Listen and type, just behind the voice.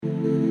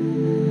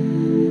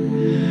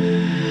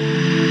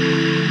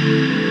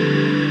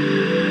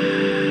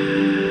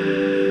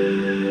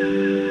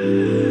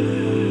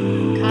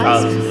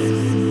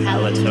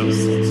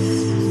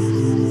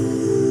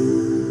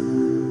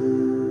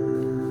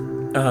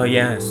Oh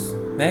yes,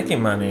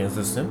 making money is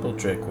a simple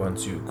trick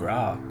once you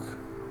grok.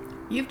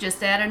 You've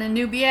just added a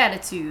new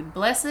beatitude.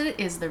 Blessed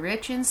is the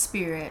rich in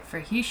spirit, for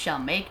he shall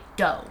make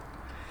dough.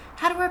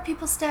 How do our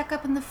people stack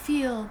up in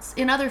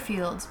other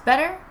fields?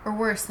 Better or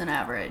worse than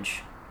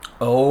average?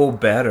 Oh,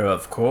 better,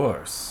 of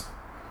course.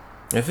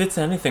 If it's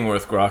anything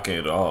worth grokking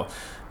at all,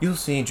 you'll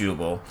see,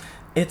 Jubal,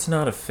 it's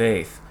not a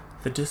faith.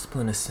 The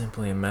discipline is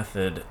simply a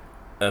method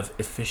of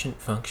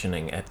efficient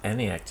functioning at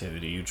any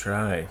activity you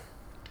try.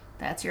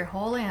 That's your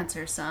whole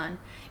answer, son.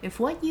 If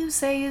what you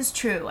say is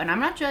true, and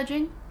I'm not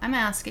judging, I'm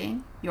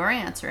asking, you're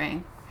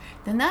answering,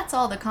 then that's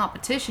all the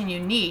competition you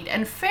need,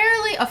 and a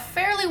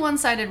fairly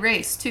one-sided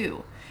race,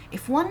 too.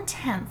 If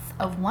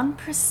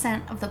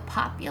 0.1% of the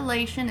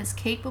population is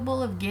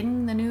capable of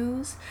getting the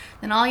news,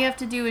 then all you have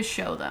to do is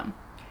show them.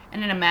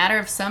 And in a matter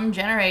of some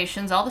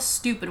generations, all the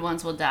stupid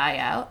ones will die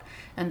out,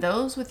 and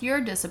those with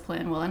your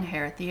discipline will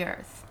inherit the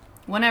earth.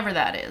 Whenever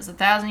that is,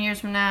 1,000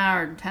 years from now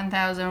or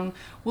 10,000,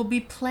 will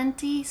be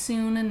plenty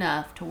soon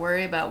enough to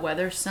worry about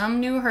whether some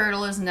new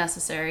hurdle is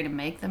necessary to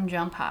make them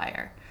jump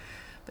higher.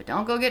 But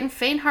don't go getting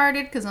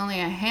faint-hearted, because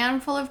only a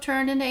handful have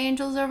turned into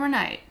angels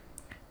overnight.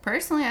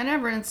 Personally, I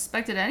never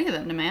expected any of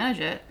them to manage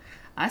it.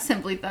 I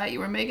simply thought you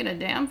were making a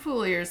damn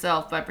fool of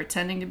yourself by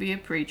pretending to be a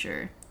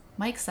preacher.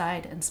 Mike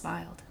sighed and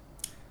smiled.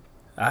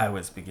 I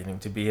was beginning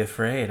to be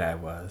afraid I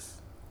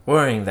was,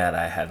 worrying that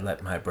I had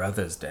let my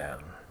brothers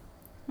down.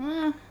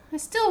 I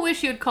still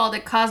wish you had called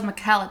it cosmic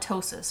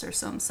halitosis or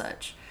some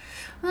such.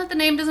 Well, the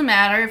name doesn't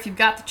matter. If you've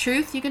got the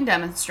truth, you can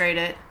demonstrate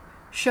it.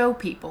 Show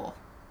people.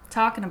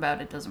 Talking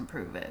about it doesn't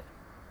prove it.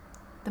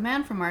 The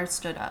man from Mars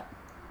stood up.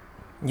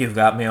 You've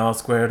got me all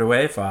squared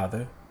away,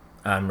 Father.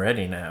 I'm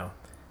ready now.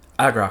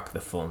 I grok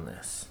the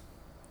fullness.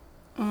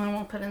 I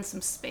won't put in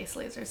some space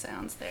laser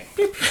sounds there.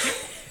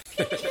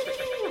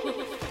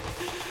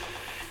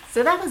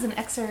 So that was an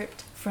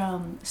excerpt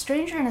from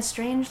Stranger in a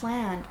Strange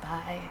Land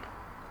by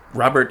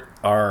Robert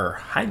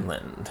R.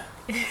 Heinlein.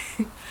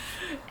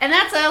 And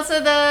that's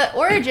also the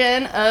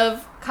origin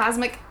of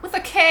cosmic, with a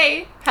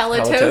K,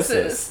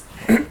 halitosis.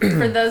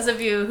 For those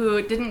of you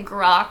who didn't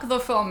grok the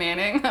full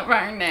meaning of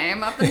our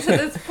name up until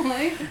this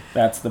point.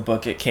 That's the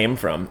book it came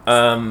from.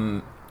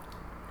 I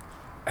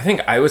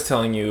think I was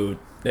telling you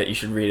that you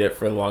should read it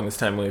for the longest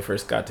time when we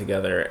first got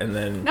together, and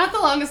then... Not the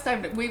longest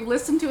time. We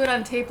listened to it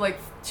on tape like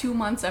 2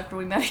 months after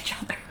we met each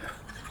other.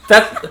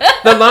 That's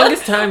the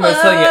longest time I was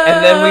telling you.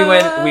 And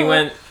then we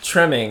went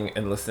trimming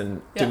and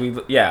listened.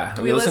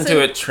 Yeah. We listened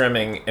to it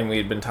trimming, and we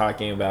had been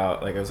talking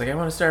about, like, I was like, I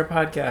want to start a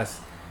podcast.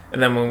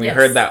 And then when we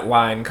heard that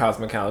line,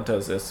 cosmic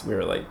halitosis, we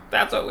were like,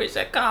 that's what we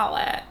should call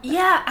it.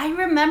 Yeah, I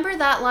remember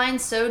that line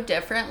so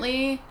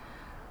differently.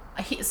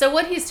 So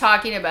what he's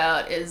talking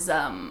about is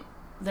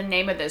the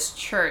name of this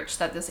church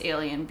that this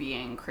alien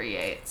being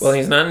creates. Well,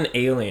 he's not an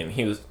alien.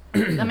 He was...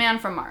 the man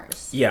from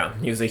Mars. Yeah,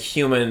 he was a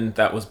human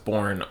that was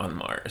born on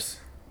Mars.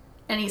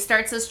 And he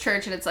starts this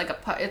church, and it's like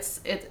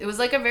it was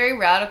like a very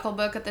radical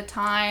book at the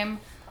time.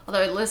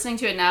 Although listening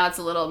to it now, it's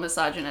a little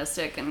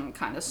misogynistic and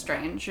kind of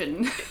strange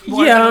and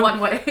more than one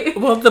way.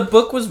 Well, the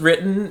book was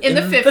written in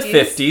the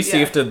 50s, so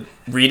you have to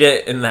read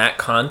it in that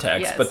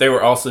context. Yes. But they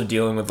were also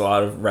dealing with a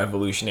lot of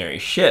revolutionary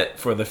shit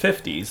for the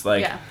 50s.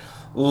 Like,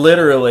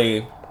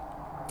 literally,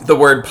 the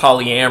word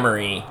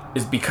polyamory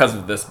is because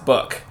of this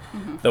book.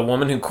 Mm-hmm. The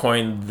woman who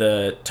coined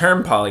the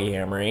term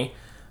polyamory,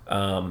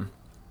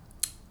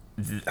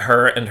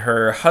 her and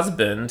her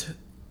husband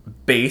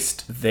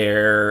based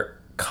their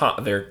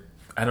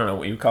I don't know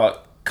what you call it,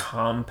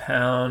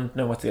 compound?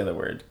 No, what's the other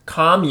word?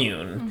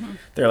 Commune. Mm-hmm.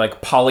 They're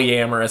like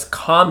polyamorous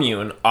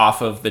commune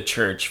off of the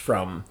church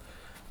from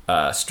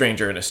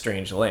Stranger in a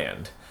Strange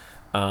Land.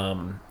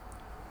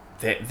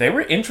 They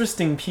were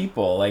interesting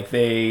people. Like,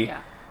 they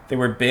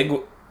were big,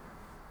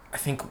 I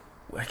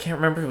can't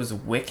remember if it was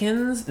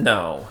Wiccans?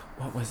 No.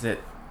 What was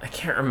it? I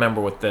can't remember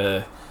what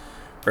the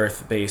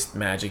earth-based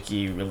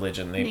magic-y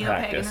religion they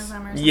practiced.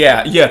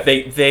 Yeah,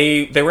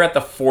 they were at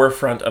the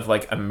forefront of,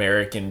 like,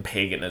 American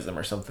paganism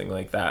or something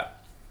like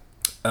that,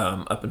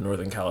 up in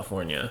Northern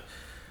California.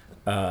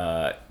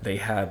 They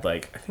had,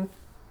 like,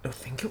 I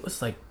think it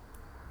was like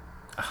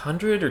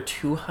 100 or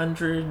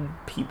 200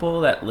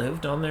 people that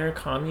lived on their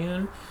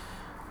commune.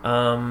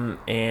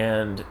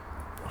 And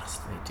what else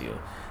did they do?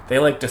 They,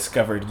 like,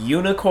 discovered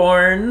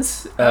unicorns.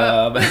 So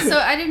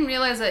I didn't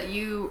realize that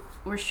you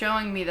were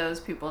showing me those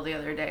people the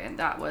other day, and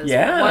that was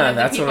one of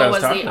the people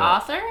was the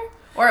author,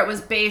 or it was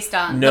based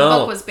on the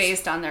book was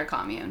based on their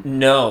commune.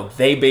 No,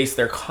 they based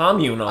their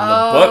commune on the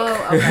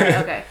book.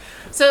 Okay.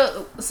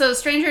 So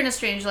Stranger in a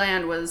Strange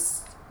Land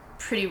was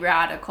pretty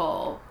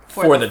radical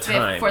for the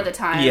time.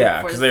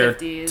 Yeah, because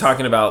they're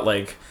talking about,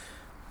 like,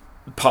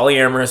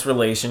 polyamorous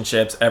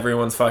relationships.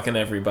 Everyone's fucking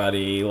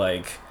everybody,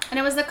 like. And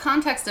it was the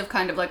context of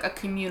kind of like a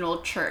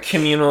communal church.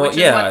 Which is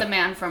what the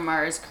man from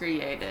Mars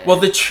created. Well,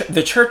 the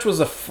church was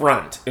a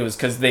front. It was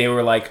because they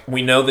were like,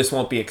 we know this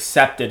won't be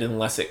accepted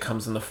unless it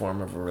comes in the form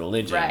of a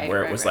religion.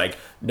 Where it was like,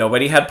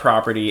 nobody had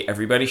property,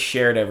 everybody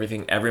shared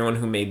everything. Everyone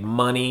who made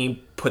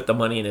money put the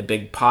money in a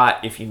big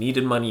pot. If you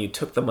needed money, you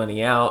took the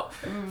money out.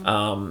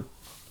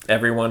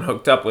 everyone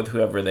hooked up with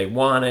whoever they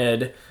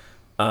wanted.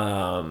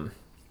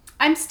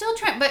 I'm still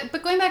trying,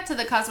 but going back to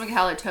the cosmic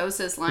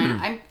halitosis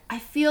line, I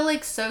feel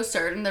like so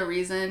certain the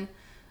reason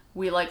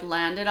we like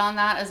landed on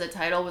that as a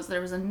title was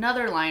there was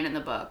another line in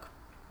the book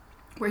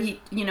where he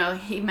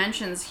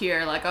mentions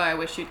here like, oh, I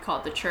wish you'd call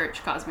it the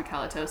church cosmic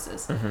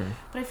halitosis.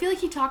 But I feel like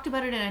he talked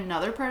about it in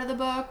another part of the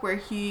book where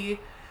he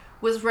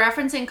was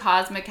referencing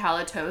cosmic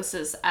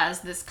halitosis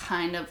as this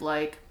kind of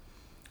like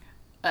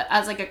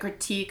as like a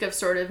critique of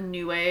sort of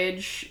new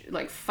age,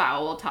 like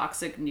foul,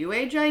 toxic new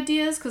age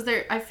ideas. Because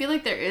I feel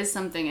like there is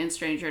something in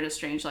Stranger to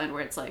Strangeland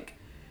where it's like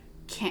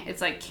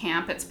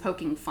camp, it's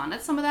poking fun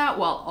at some of that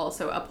while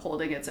also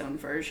upholding its own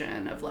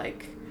version of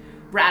like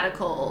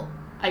radical,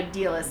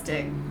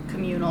 idealistic,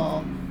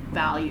 communal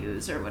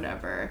values or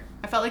whatever.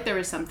 I felt like there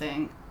was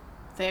something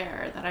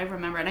there that I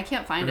remember, and I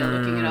can't find it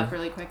looking it up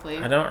really quickly.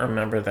 I don't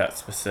remember that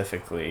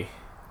specifically.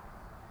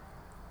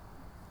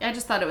 I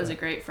just thought it was a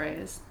great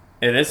phrase.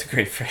 It is a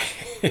great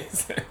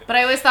phrase. But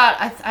I always thought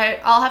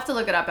I'll have to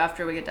look it up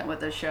after we get done with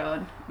this show,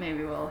 and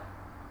maybe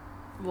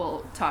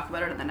we'll talk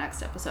about it in the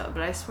next episode.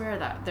 But I swear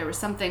that there was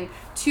something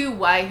to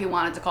why he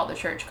wanted to call the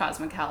church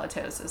cosmic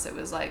halitosis. It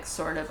was like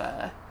sort of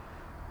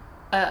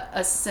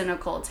a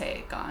cynical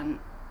take on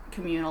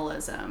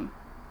communalism.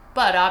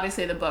 But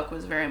obviously the book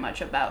was very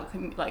much about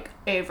like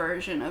a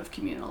version of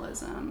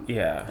communalism.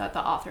 Yeah. That the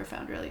author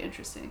found really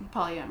interesting.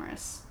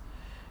 Polyamorous.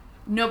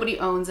 Nobody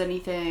owns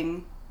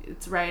anything.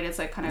 It's right. It's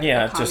like kind of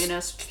a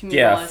communist, communalist.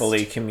 Yeah,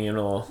 fully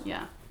communal.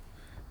 Yeah.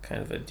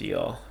 Kind of a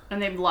deal.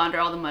 And they launder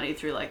all the money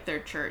through like their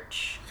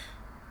church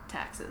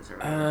taxes or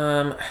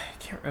whatever. I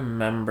can't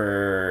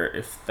remember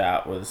if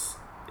that was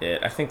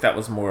it. I think that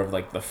was more of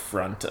like the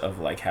front of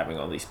like having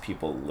all these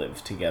people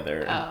live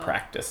together and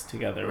practice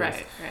together.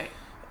 Right.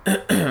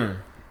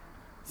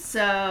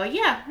 So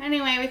yeah.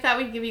 Anyway, we thought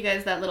we'd give you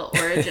guys that little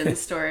origin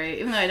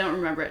story, even though I don't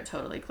remember it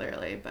totally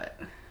clearly, but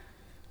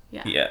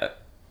yeah. Yeah.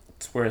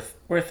 It's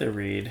worth a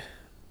read.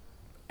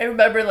 I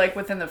remember, like,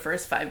 within the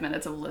first 5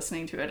 minutes of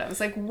listening to it, I was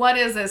like, what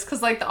is this?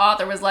 Because, like, the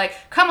author was like,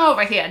 come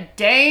over here,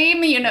 dame,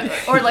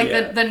 or,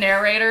 like, the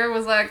narrator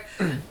was like,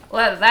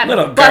 well, that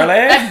little girly.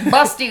 That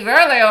busty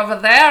girly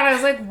over there. And I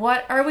was like,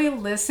 what are we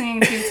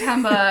listening to,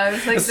 Temba? I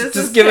was like, this is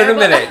just give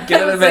terrible. it a minute.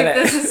 Give it a minute.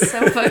 Like, this is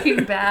so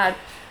fucking bad.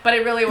 But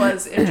it really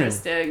was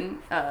interesting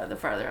the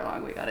farther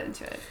along we got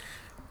into it.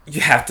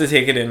 You have to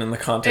take it in the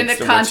context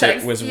in which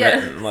it was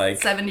written.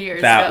 Like 70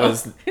 years that ago.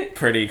 was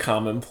pretty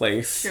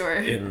commonplace Sure.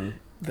 in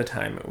the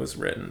time it was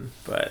written.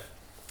 But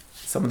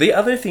some of the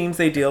other themes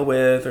they deal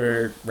with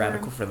are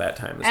radical for that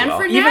time as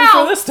well. Even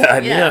for this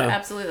time, yeah.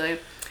 Absolutely.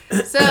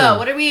 So,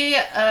 what are we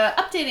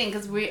updating?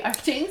 Because we are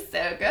doing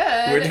so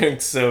good. We're doing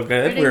so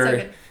good.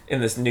 We're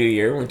in this new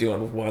year. We're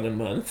doing one a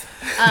month.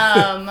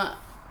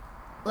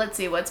 Let's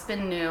see. What's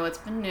been new?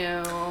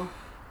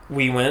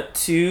 We went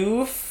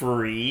to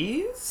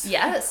Freeze.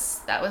 Yes,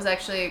 that was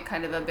actually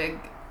kind of a big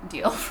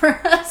deal for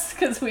us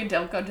because we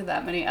don't go to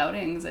that many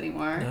outings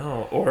anymore.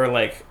 No, or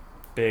like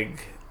big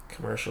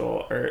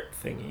commercial art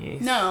thingies.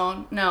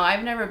 No,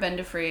 I've never been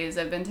to Freeze.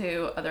 I've been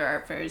to other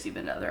art fairs. You've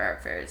been to other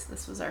art fairs.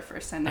 This was our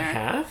first time there. I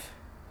have?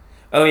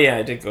 Oh yeah,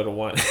 I did go to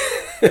one.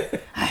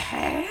 I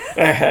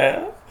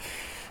have?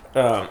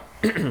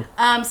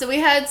 So we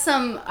had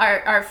some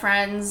our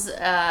friends.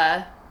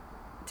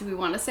 Do we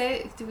want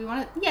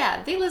to?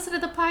 Yeah, they listen to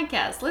the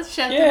podcast. Let's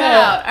shout them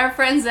out. Our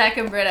friends Zach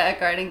and Britta at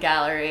Garden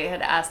Gallery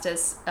had asked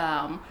us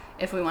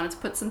if we wanted to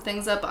put some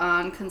things up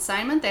on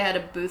consignment. They had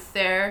a booth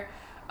there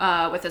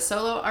with a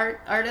solo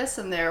artist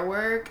and their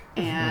work,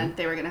 and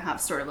they were going to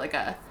have sort of like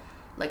a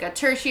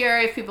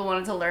tertiary if people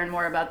wanted to learn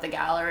more about the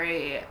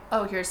gallery.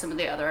 Oh, here's some of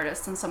the other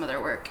artists and some of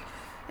their work.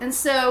 And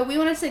so we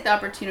wanted to take the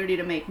opportunity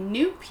to make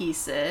new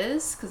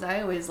pieces, because I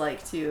always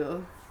like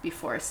to be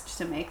forced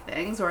to make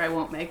things, or I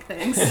won't make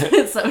things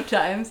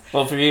sometimes.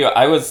 Well, for you,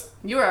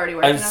 you were already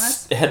working on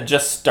this? I had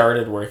just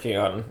started working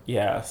on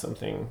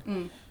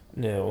something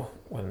new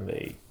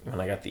when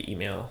I got the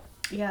email.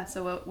 Yeah,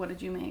 so what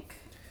did you make?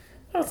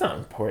 That's not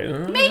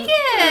important. Make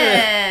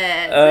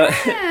it!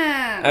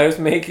 I was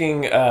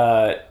making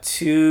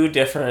 2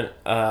 different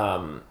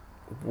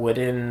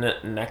wooden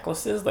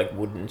necklaces, like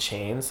wooden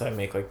chains. So I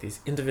make like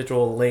these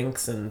individual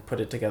links and put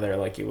it together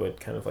like you would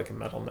kind of like a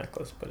metal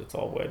necklace, but it's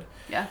all wood.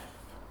 Yeah.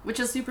 Which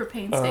is super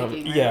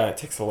painstaking, right? Yeah, it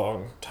takes a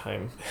long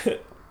time. If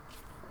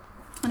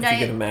you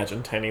can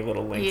imagine tiny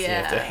little links, you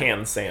have to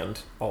hand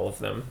sand all of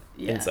them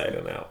inside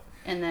and out.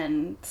 And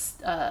then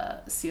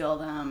seal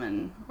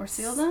them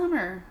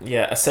or?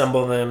 Yeah,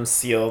 assemble them,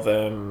 seal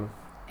them.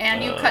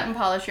 And you cut and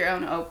polish your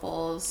own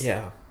opals.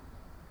 Yeah.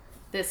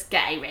 This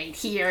guy right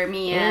here,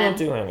 man. I don't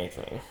do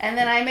anything. And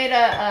then I made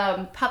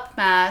a pup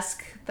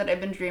mask that I've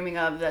been dreaming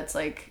of that's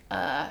like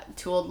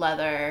tooled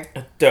leather.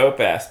 A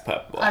dope-ass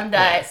pup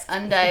mask.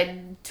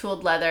 Undyed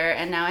tooled leather.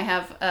 And now I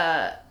have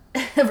a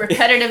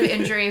repetitive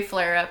injury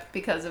flare-up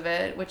because of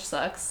it, which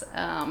sucks.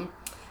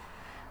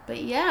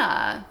 But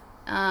yeah.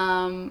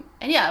 And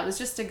yeah, it was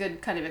just a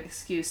good kind of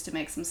excuse to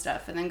make some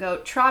stuff and then go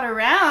trot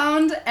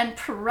around and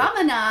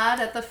promenade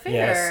at the fair.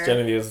 Yes,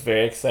 Genevieve was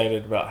very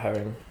excited about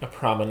having a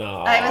promenade.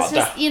 I was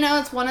just,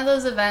 it's one of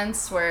those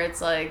events where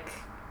it's like,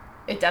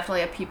 it's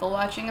definitely a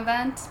people-watching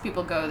event.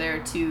 People go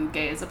there to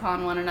gaze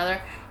upon one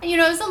another. And, it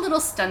was a little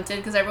stunted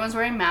because everyone's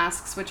wearing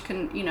masks, which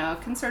can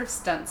sort of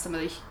stunt some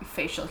of the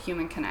facial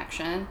human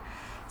connection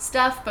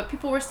stuff, but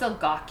people were still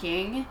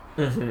gawking,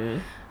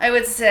 I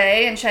would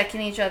say, and checking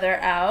each other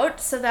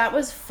out. So that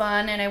was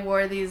fun, and I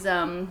wore these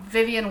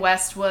Vivienne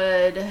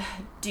Westwood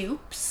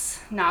dupes,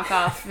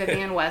 knockoff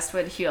Vivienne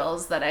Westwood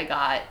heels that I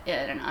got in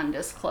an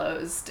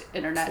undisclosed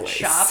internet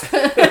shop.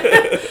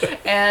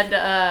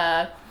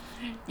 And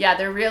yeah,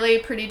 they're really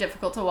pretty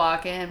difficult to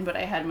walk in, but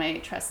I had my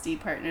trusty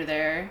partner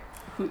there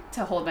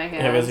to hold my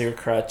hand. It was your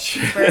crutch.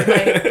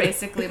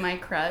 Basically my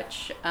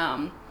crutch.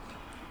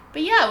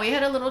 But yeah, we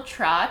had a little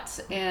trot,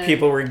 and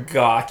people were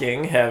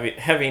gawking,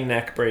 heavy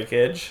neck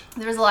breakage.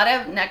 There was a lot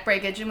of neck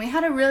breakage, and we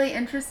had a really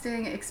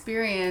interesting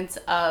experience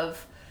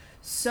of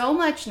so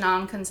much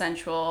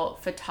non-consensual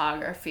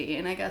photography,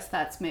 and I guess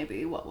that's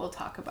maybe what we'll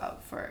talk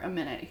about for a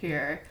minute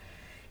here,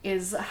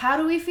 is how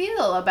do we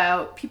feel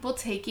about people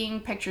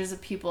taking pictures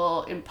of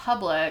people in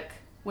public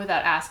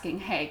without asking,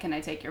 hey, can I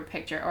take your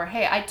picture? Or,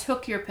 hey, I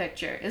took your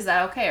picture. Is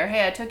that okay? Or,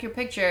 hey, I took your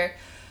picture.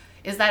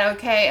 Is that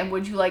okay? And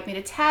would you like me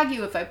to tag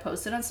you if I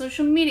post it on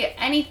social media?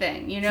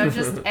 Anything,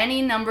 just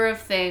any number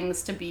of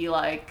things to be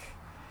like,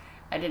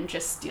 I didn't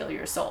just steal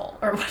your soul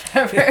or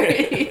whatever,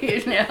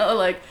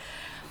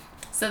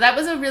 So that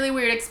was a really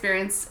weird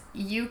experience.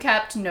 You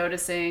kept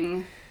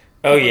noticing.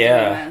 Oh,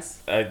 yeah.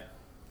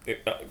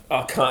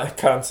 I'll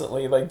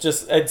constantly,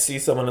 I'd see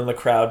someone in the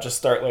crowd just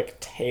start,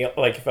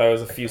 if I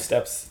was a few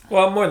steps,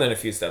 well, more than a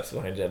few steps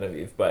behind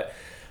Genevieve, but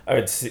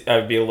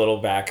I'd be a little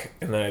back,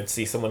 and then I'd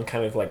see someone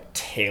kind of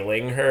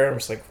tailing her. I'm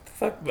just like, what the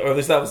fuck? Or at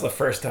least that was the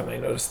first time I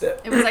noticed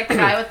it. It was the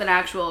guy with an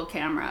actual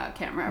camera,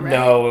 right?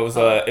 No,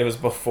 it was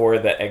before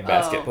the egg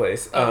basket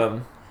place.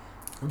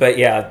 But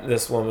yeah,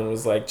 this woman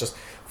was just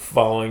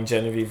following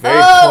Genevieve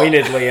very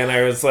pointedly, and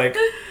I was like,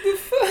 the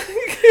fuck?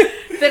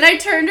 Then I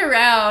turned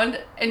around,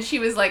 and she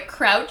was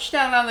crouched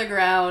down on the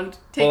ground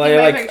taking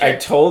my picture. I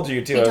told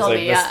you to. I was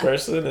me, this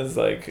person is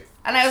And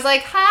I was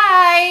like,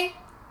 hi.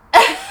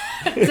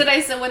 What did I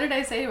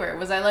say to her?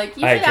 Was I like,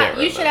 you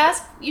should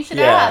ask. You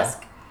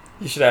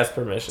should ask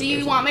permission. Do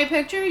you want my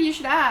picture? You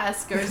should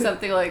ask, or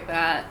something like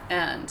that.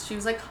 And she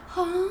was like,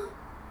 huh?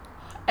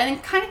 And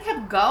it kind of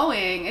kept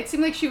going. It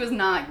seemed like she was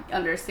not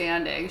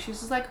understanding. She was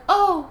just like,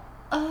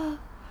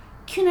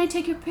 can I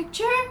take your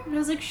picture? And I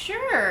was like,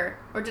 sure.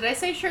 Or did I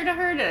say sure to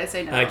her? Did I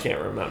say no? I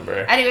can't remember.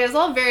 Anyway, it was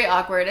all very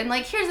awkward. And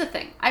here's the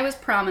thing. I was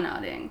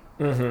promenading.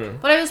 Mm-hmm.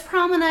 But I was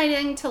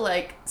promenading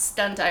to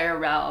stunt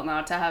IRL,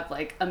 not to have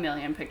a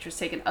million pictures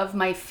taken of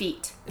my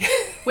feet.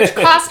 Which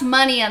cost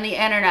money on the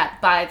internet,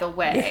 by the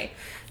way.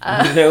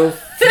 No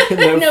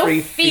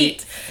free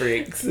feet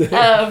freaks.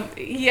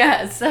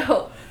 Yeah,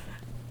 so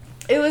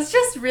it was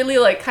just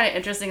really kind of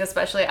interesting,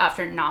 especially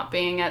after not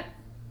being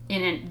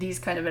in these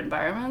kind of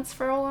environments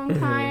for a long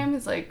time.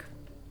 It's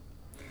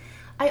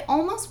I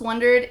almost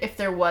wondered if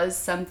there was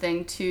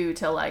something to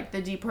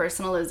the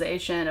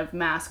depersonalization of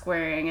mask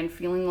wearing and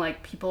feeling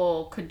like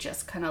people could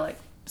just kind of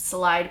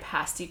slide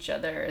past each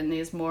other in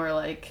these more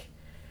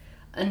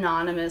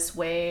anonymous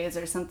ways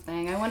or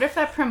something. I wonder if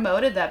that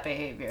promoted that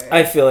behavior.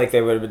 I feel like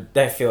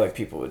I feel like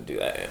people would do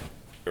that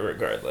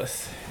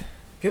regardless.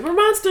 People are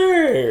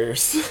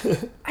monsters.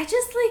 I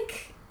just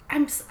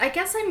I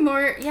guess I'm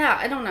more,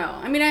 I don't know.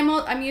 I mean,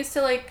 I'm used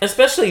to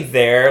especially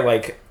there,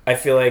 I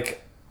feel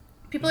like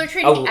people are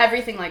treating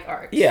everything like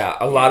art. Yeah,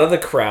 a lot of the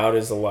crowd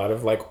is a lot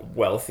of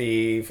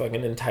wealthy,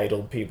 fucking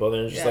entitled people.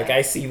 They're just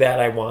I see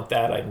that, I want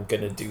that, I'm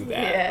gonna do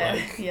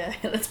that. Yeah,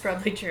 that's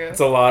probably true. It's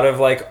a lot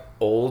of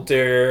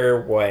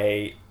older,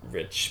 white,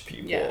 rich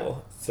people. Yeah.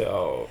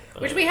 So,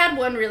 which we had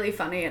one really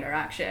funny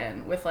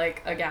interaction with a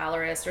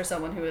gallerist or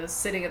someone who was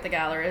sitting at the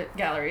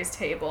gallery's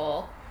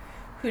table,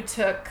 who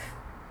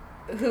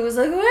was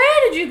like,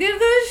 where did you get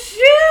those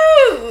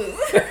shoes?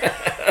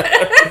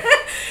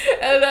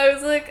 And I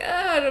was like,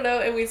 I don't know.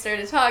 And we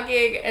started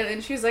talking, and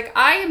then she was like,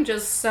 I am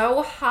just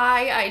so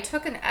high. I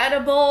took an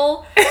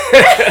edible.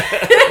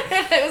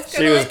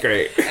 She was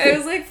great. I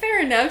was like,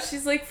 fair enough.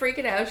 She's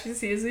freaking out. She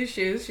sees these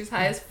shoes. She's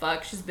high as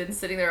fuck. She's been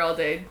sitting there all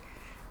day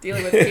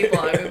dealing with people.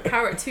 I mean,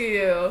 power to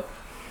you.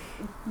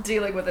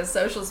 Dealing with a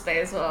social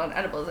space while on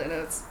edibles. I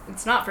know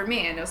it's not for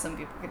me. I know some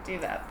people could do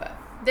that, but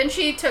then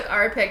she took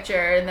our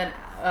picture, and then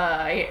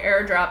I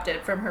airdropped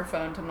it from her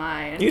phone to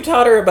mine. You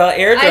taught her about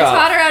airdrop. I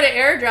taught her how to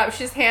airdrop.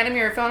 She's handed me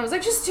her phone. I was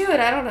like, just do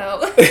it. I don't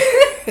know.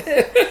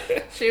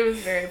 She was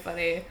very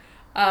funny.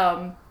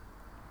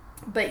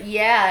 But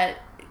yeah,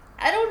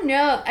 I don't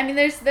know. I mean,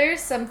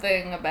 there's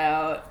something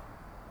about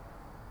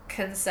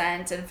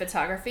consent and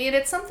photography, and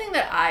it's something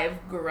that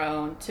I've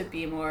grown to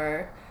be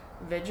more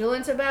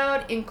vigilant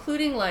about,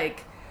 including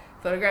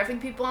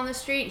photographing people on the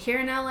street here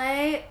in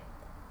LA.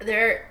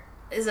 There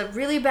is a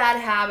really bad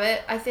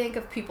habit, I think,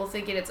 of people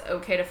thinking it's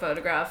okay to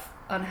photograph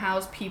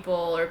unhoused people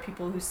or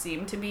people who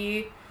seem to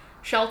be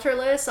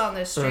shelterless on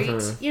the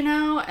street, you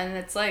know? And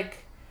it's like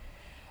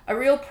a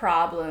real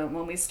problem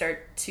when we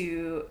start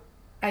to,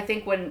 I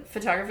think when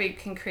photography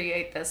can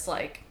create this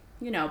like,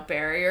 you know,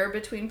 barrier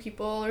between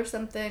people or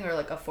something, or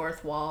like a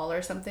fourth wall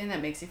or something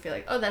that makes you feel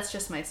like, oh, that's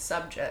just my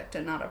subject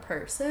and not a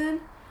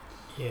person.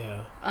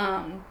 Yeah.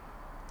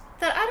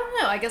 That I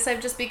don't know. I guess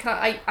I've just become,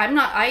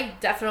 I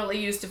definitely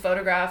used to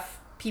photograph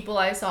people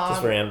I saw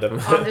just random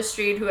on the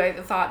street who I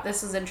thought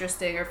this is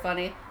interesting or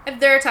funny.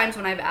 There are times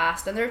when I've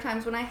asked and there are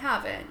times when I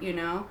haven't, you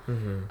know?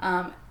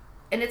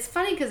 And it's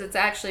funny because it's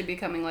actually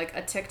becoming like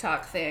a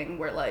TikTok thing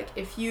where like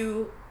if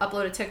you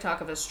upload a TikTok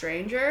of a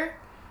stranger,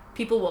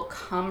 people will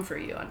come for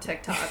you on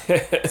TikTok.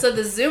 So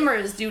the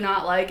Zoomers do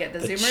not like it. The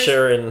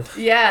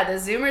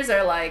Zoomers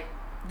are like,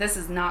 this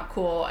is not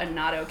cool and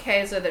not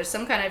okay. So there's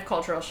some kind of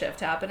cultural shift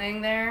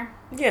happening there.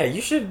 Yeah,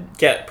 you should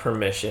get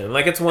permission.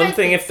 Like, it's one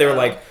thing if they're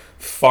like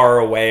far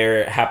away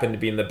or happen to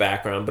be in the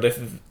background, but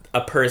if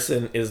a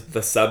person is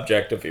the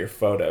subject of your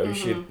photo, you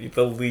should,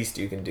 the least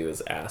you can do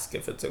is ask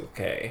if it's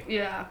okay.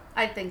 Yeah,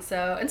 I think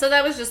so. And so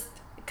that was just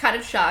kind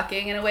of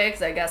shocking in a way,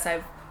 because I guess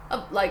I've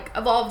like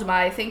evolved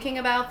my thinking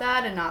about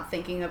that and not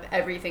thinking of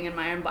everything in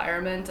my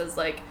environment as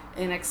like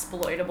an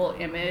exploitable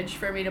image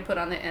for me to put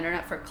on the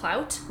internet for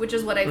clout, which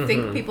is what I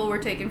think people were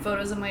taking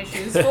photos of my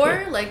shoes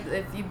for. Like,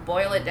 if you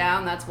boil it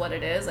down, that's what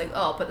it is. Like,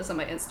 oh, I'll put this on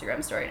my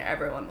Instagram story and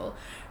everyone will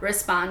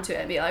respond to it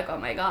and be like, oh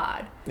my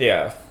god.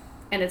 Yeah.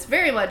 And it's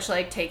very much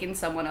like taking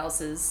someone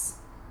else's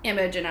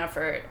image and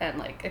effort and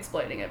like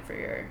exploiting it for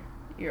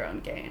your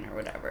own gain or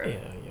whatever.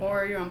 Yeah.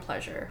 Or your own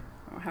pleasure,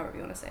 or however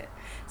you want to say it.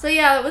 So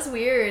yeah, it was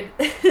weird.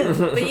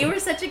 But you were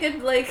such a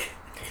good like...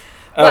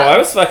 Oh, I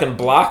was fucking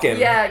blocking.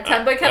 Yeah,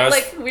 Kemba kept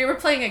like, we were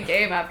playing a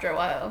game after a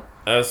while.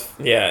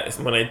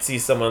 When I'd see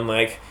someone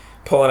like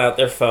pulling out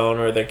their phone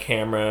or their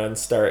camera and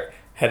start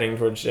heading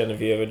towards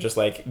Genevieve, I would just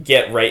like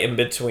get right in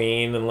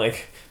between and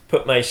like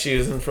put my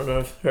shoes in front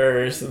of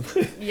hers. And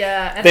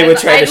yeah, and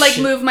I'd like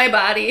move my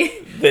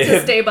body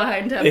to stay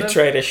behind him. They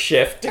try to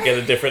shift to get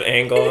a different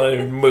angle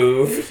and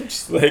move,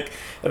 just like,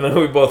 and then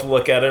we both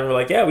look at it and we're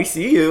like, yeah, we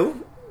see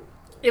you.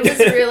 It was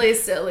really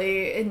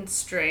silly and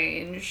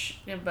strange,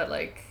 but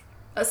like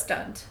a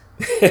stunt,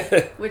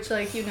 which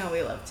like, you know,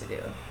 we love to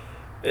do.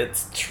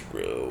 It's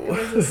true.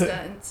 It was a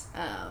stunt.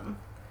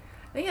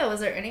 But yeah, was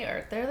there any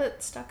art there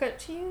that stuck out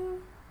to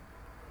you?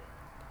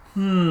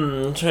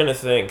 I'm trying to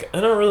think.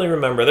 I don't really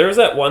remember. There was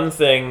that one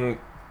thing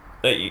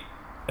that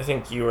I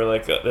think you were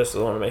like, this is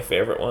one of my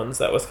favorite ones.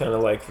 That was kind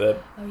of like the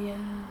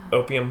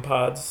opium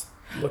pods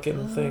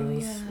looking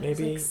things,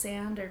 maybe. It was like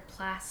sand or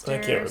plaster I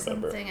can't or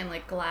remember. Something, and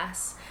like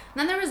glass.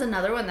 And then there was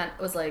another one that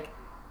was like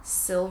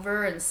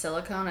silver and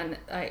silicone,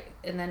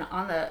 and then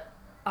on the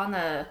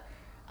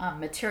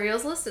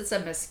materials list it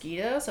said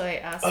mosquito. So I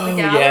asked the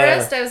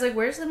gallerist, I was like,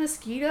 "Where's the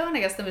mosquito?" And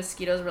I guess the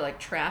mosquitoes were like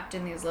trapped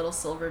in these little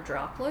silver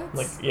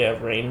droplets. Like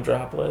rain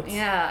droplets.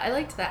 Yeah, I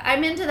liked that.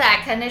 I'm into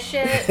that kind of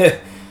shit.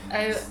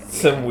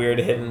 Some weird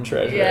hidden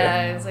treasure.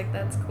 Yeah, I was like,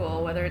 that's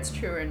cool, whether it's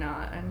true or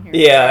not. I'm here.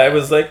 Yeah, I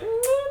was like,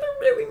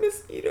 really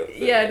mosquitoes.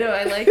 Yeah, no,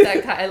 I like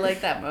that. I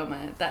like that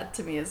moment. That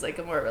to me is like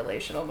a more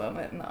relational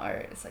moment in the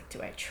art. It's like, do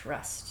I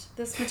trust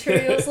this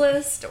materials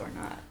list or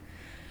not?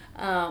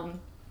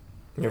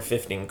 Your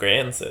 15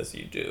 grand says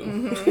you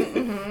do.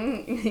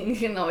 You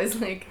can always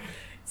like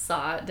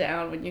saw it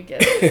down when you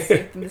get it to see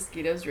if the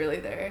mosquito's really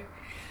there.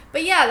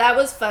 But yeah, that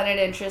was fun and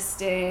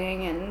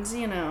interesting, and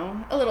you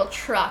know, a little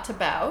trot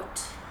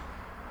about.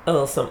 A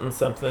little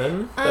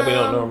something that we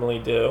don't normally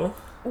do.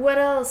 What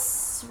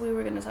else we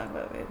were gonna talk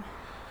about, babe?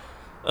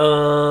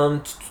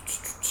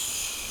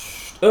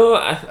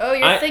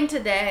 Your thing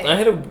today. I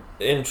had an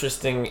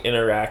interesting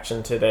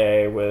interaction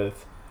today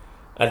with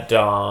a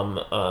dom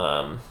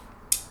on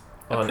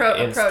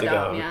Instagram. Pro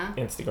dom, yeah.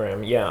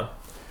 Instagram, yeah.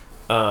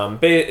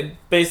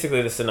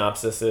 Basically, the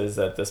synopsis is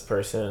that this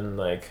person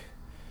like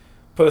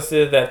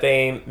posted that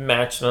they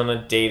matched on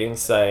a dating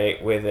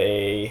site with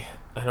I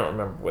don't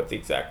remember what the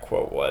exact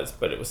quote was,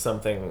 but it was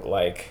something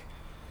like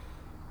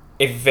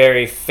a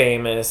very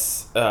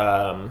famous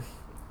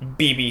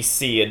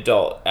BBC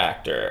adult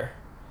actor.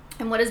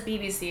 And what is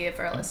BBC, if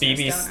our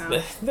listeners don't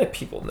know? That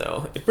people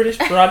know. A British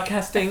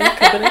Broadcasting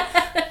Company.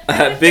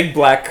 Big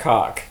black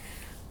cock.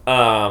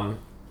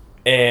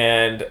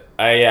 And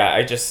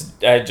I just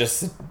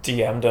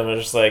DM'd him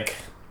and just like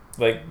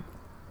I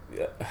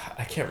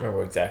can't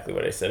remember exactly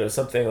what I said. It was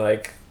something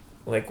like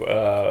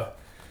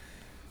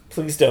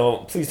please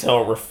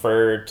don't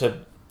refer to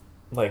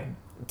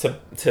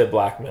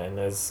black men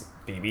as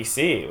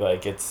BBC.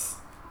 Like it's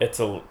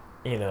a,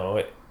 you know,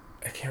 I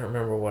can't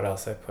remember what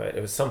else I put.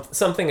 It was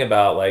something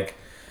about like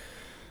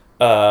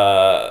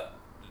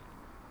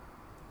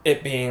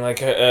it being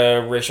like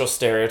a racial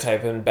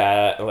stereotype and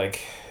bad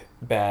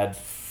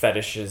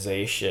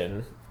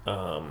fetishization,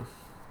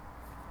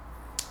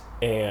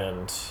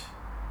 and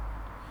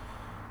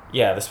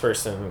yeah, this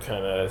person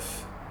kind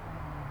of,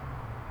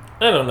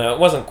 I don't know, it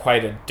wasn't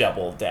quite a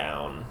double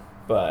down,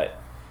 but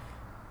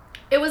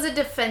it was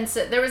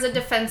there was a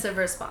defensive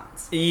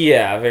response.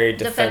 Yeah, very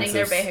defensive. Defending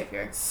their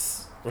behavior.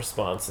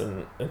 response,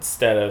 and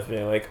instead of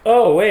being like,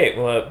 oh wait,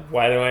 well,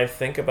 why do I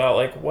think about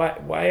like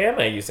why am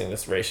I using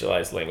this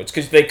racialized language?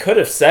 Because they could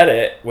have said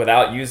it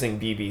without using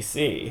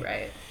BBC.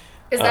 Right.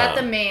 Is that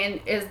the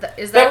main? Is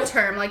that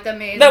term like the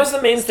main? That was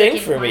the main thing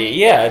for point? me.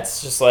 Yeah,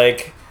 it's just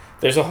like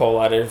there's a whole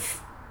lot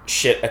of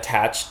shit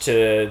attached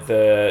to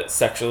the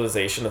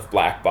sexualization of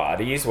black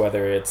bodies,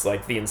 whether it's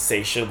like the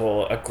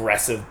insatiable,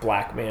 aggressive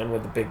black man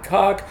with a big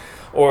cock,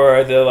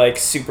 or the like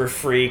super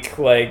freak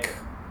like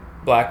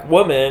black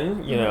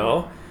woman, you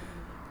know.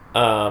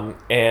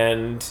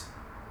 And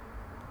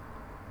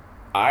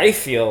I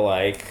feel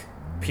like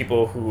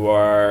people who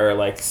are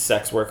like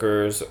sex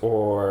workers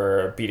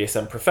or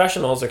BDSM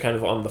professionals are kind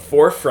of on the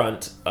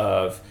forefront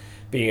of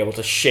being able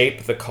to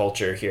shape the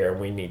culture here,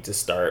 and we need to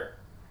start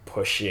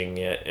pushing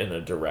it in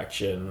a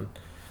direction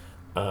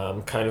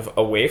kind of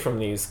away from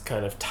these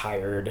kind of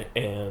tired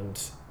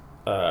and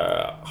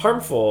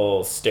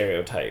harmful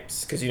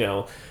stereotypes. Because, you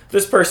know,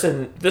 this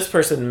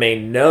person may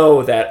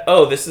know that,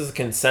 oh, this is a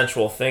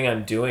consensual thing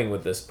I'm doing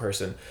with this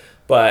person,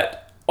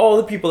 but all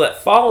the people that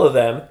follow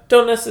them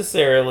don't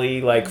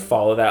necessarily like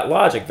follow that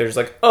logic. There's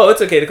like, oh,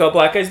 it's okay to call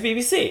black guys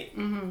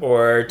BBC,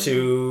 or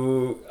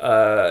to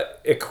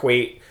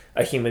equate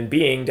a human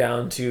being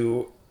down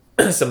to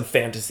some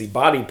fantasy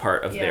body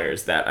part of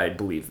theirs that I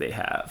believe they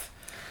have.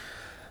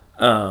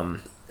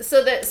 And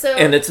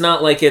it's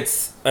not like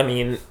it's, I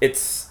mean,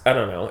 it's, I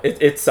don't know,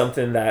 it's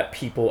something that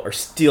people are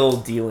still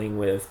dealing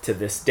with to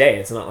this day.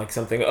 It's not like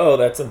something, oh,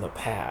 that's in the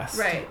past.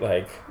 Right.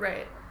 Like,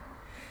 right.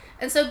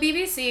 And so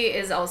BBC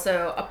is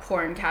also a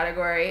porn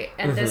category,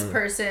 and this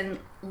person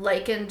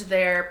likened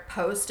their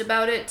post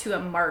about it to a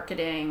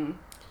marketing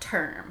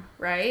term,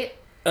 right?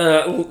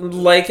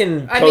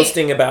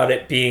 Posting about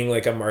it being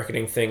like a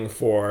marketing thing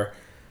for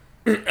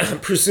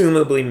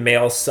presumably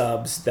male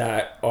subs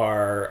that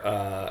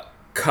are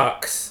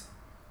cucks,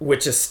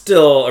 which is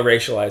still a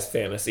racialized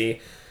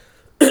fantasy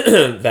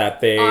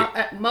that they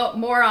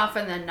more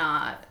often than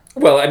not.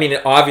 Well, I mean,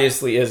 it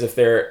obviously is if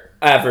they're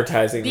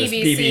advertising this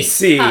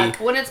BBC cuck.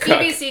 When it's cuck.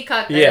 BBC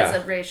cuck, that is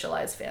a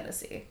racialized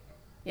fantasy.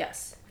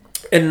 Yes.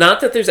 And not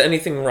that there's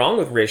anything wrong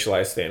with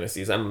racialized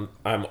fantasies. I'm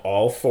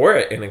all for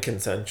it in a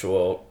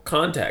consensual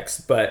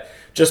context, but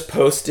just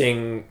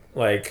posting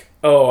like,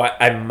 oh,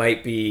 I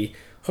might be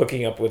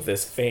hooking up with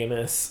this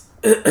famous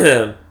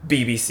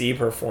BBC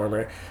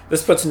performer.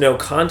 This puts no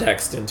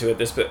context into it.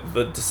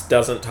 This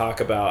doesn't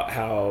talk about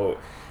how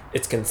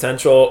it's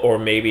consensual, or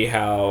maybe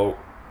how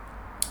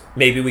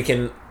maybe we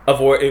can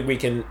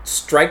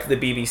strike the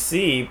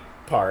BBC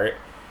part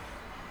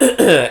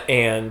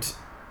and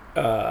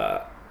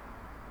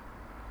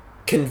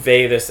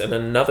convey this in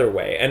another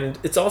way. And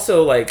it's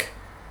also like,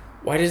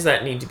 why does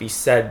that need to be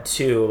said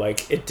too?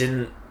 Like, it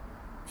didn't,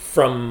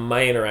 from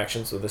my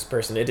interactions with this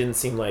person, it didn't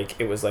seem like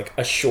it was like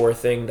a sure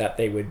thing that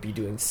they would be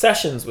doing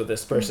sessions with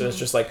this person. It's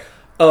just like,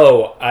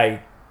 oh,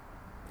 I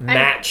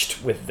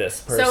matched with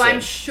this person, so I'm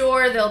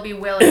sure they'll be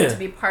willing to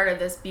be part of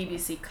this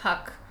BBC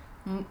cuck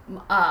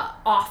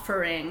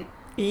offering.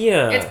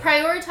 Yeah, it's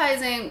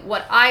prioritizing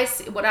what I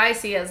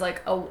see as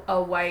like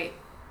a white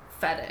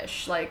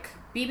fetish. Like,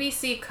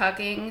 BBC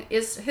cucking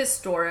is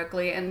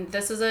historically, and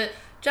this is a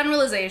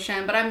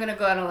generalization, but I'm going to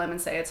go out on a limb and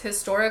say it's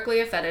historically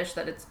a fetish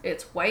that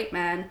it's white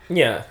men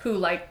who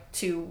like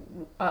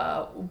to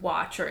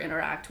watch or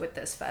interact with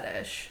this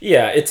fetish.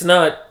 Yeah, it's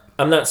not,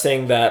 I'm not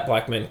saying that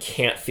black men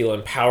can't feel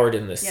empowered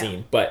in this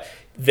scene, but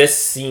this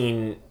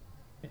scene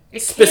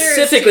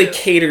specifically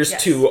caters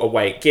to a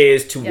white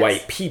gaze, to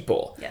white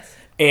people. Yes.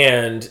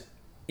 And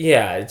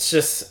yeah, it's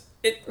just,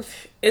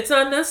 it's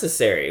not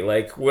necessary.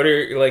 Like, what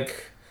are,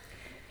 like...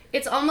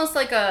 It's almost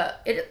like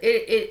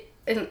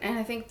and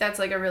I think that's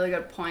like a really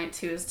good point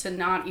too, is to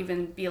not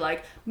even be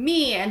like,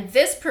 me and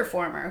this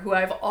performer who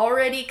I've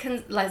already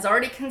has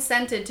already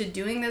consented to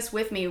doing this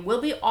with me will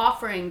be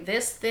offering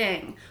this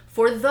thing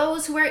for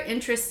those who are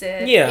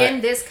interested in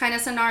this kind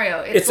of scenario.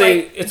 It's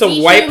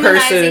a white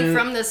person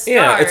from the start.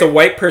 Yeah, it's a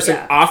white person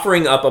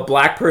offering up a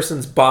black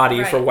person's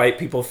body for white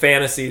people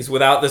fantasies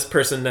without this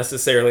person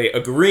necessarily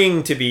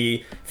agreeing to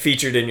be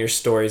featured in your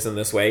stories in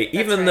this way.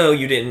 Even though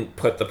you didn't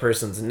put the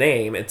person's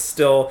name, it's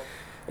still...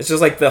 It's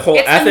just like the whole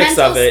ethics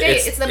of it.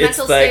 It's the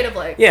mental state of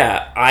like...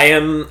 Yeah, I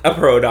am a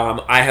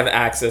pro-dom. I have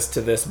access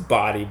to this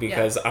body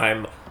because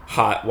I'm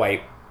hot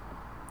white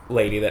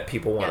lady that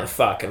people want to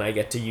fuck, and I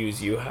get to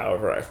use you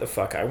however the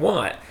fuck I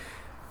want.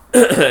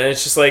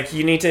 It's just like,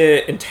 you need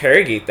to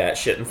interrogate that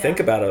shit and think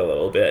about it a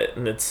little bit.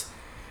 And it's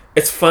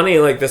funny,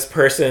 like, this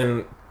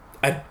person,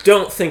 I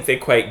don't think they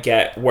quite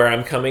get where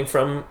I'm coming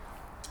from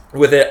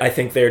with it. I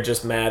think they're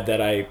just mad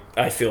that I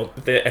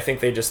think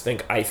they just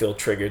think I feel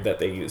triggered that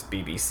they used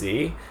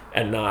BBC,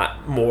 and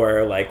not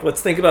more like,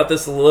 let's think about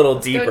this a little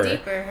deeper. Go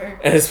deeper.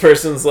 And this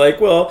person's like,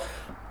 well,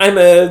 I'm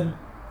a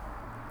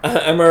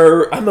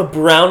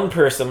brown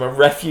person, I'm a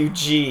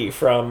refugee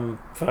from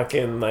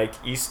fucking like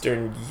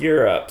Eastern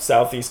Europe,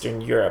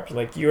 Southeastern Europe.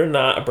 Like, you're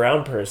not a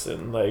brown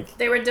person. Like,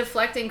 they were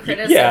deflecting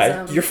criticism.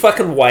 Yeah, you're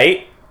fucking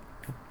white.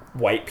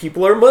 White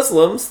people are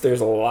Muslims.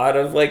 There's a lot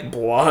of like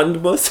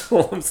blonde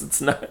Muslims. It's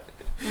not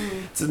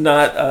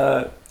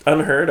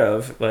unheard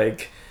of.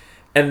 Like,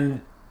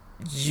 and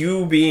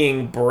you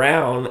being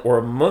brown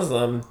or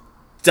Muslim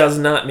does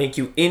not make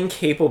you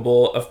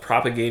incapable of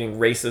propagating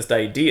racist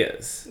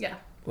ideas. Yeah.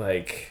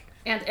 Like...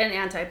 And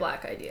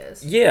anti-black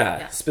ideas.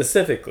 Yeah,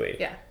 specifically.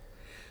 Yeah.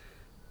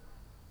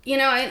 You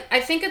know,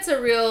 I think it's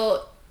a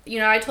real... You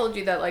know, I told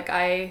you that, like,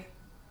 I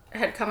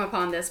had come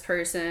upon this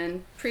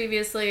person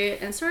previously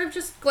and sort of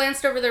just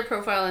glanced over their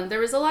profile, and there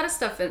was a lot of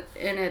stuff in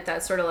it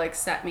that sort of, like,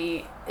 set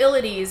me ill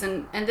at ease,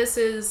 and this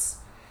is...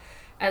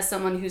 as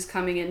someone who's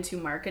coming into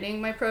marketing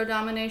my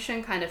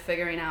pro-domination, kind of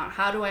figuring out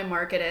how do I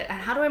market it,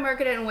 and how do I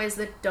market it in ways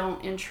that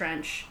don't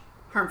entrench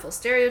harmful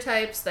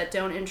stereotypes, that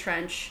don't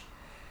entrench,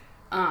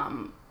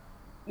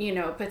 you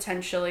know,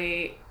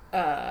 potentially,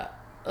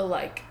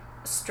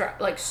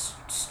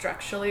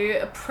 structurally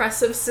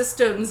oppressive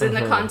systems in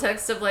the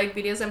context of, like,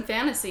 BDSM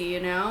fantasy,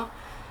 you know?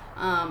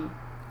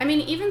 I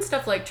mean, even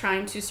stuff like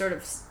trying to sort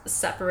of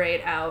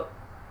separate out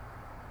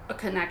a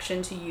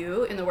connection to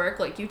you in the work,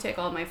 like you take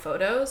all my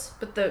photos,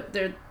 but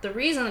the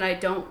reason that I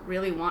don't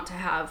really want to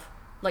have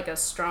like a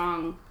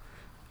strong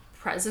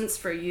presence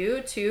for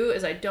you too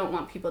is I don't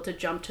want people to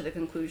jump to the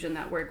conclusion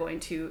that we're going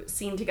to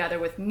scene together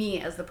with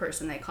me as the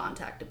person they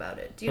contact about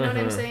it. Do you know what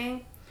I'm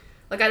saying?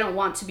 Like, I don't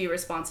want to be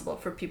responsible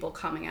for people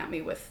coming at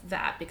me with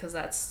that, because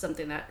that's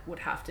something that would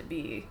have to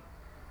be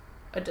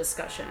a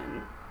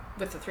discussion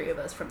with the three of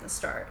us from the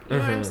start. You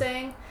know what I'm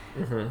saying?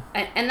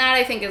 And that,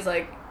 I think, is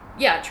like,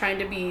 yeah, trying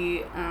to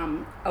be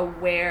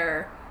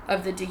aware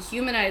of the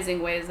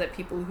dehumanizing ways that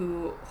people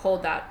who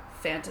hold that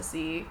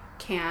fantasy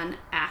can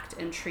act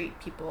and treat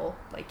people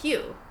like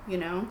you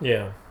know?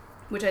 Yeah.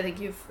 Which I think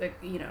you've,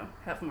 you know,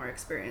 have more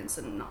experience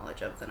and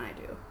knowledge of than I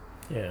do.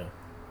 Yeah.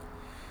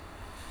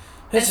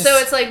 So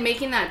it's like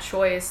making that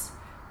choice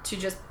to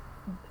just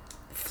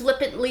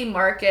flippantly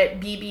market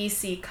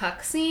BBC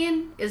cuck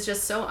scene is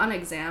just so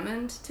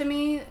unexamined to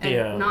me,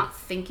 and not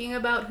thinking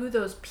about who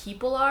those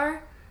people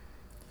are.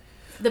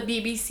 The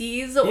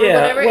BBCs or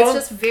whatever, well,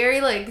 it's just very,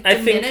 like,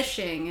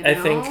 diminishing, you know? I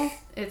think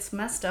it's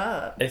messed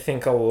up. I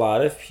think a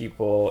lot of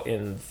people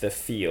in the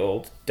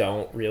field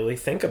don't really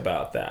think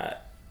about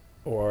that.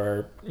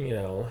 Or, you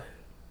know,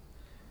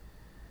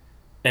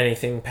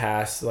 anything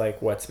past,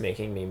 like, what's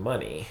making me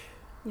money.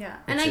 Yeah.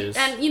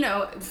 And you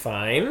know...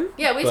 Fine.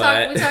 Yeah, we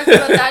talked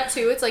about that,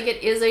 too. It's like,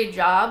 it is a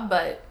job,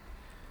 but...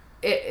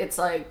 It's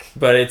like...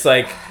 But it's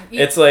like,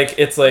 it's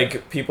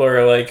like people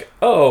are like,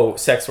 oh,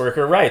 sex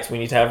worker rights. We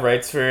need to have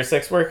rights for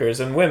sex workers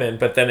and women.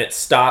 But then it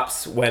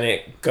stops when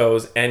it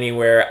goes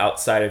anywhere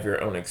outside of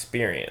your own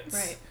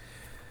experience.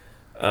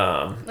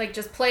 Right. Like,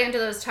 just play into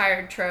those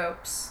tired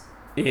tropes.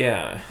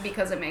 Yeah.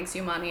 Because it makes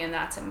you money, and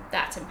that's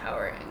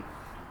empowering.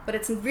 But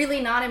it's really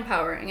not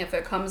empowering if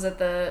it comes at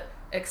the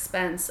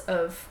expense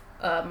of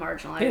a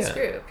marginalized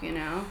group, you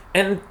know?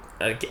 And...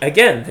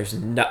 Again,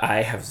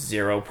 I have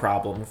zero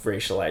problem with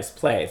racialized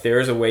play. There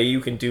is a way you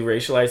can do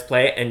racialized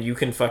play, and you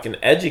can fucking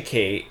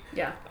educate.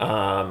 Yeah.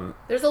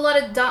 There's a lot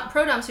of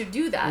pro-doms who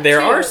do that. There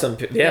are some.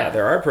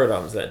 There are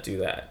pro-doms that do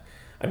that.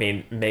 I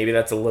mean, maybe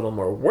that's a little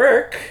more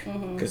work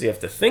because you have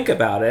to think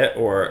about it,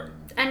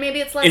 and maybe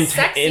it's less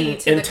sexy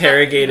to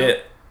interrogate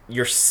it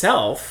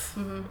yourself.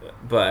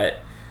 But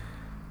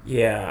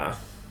yeah,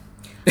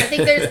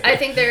 I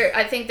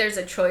think there's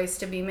a choice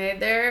to be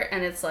made there,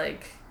 and it's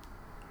like.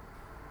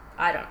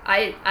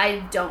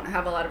 I don't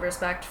have a lot of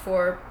respect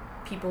for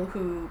people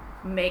who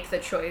make the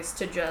choice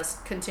to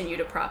just continue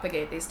to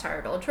propagate these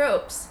tired old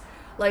tropes.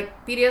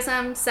 Like,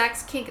 BDSM,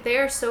 sex, kink, they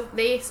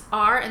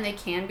are and they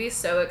can be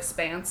so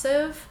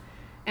expansive,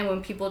 and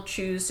when people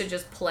choose to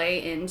just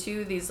play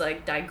into these,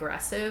 like,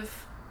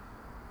 digressive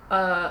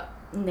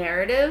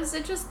narratives,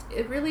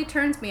 it really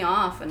turns me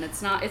off, and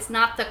it's not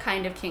the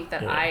kind of kink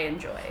that I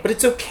enjoy. But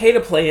it's okay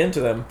to play into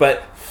them,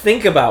 but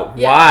think about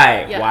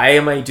why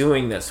am I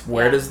doing this,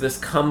 where does this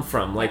come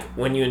from? Like,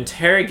 when you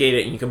interrogate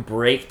it and you can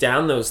break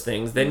down those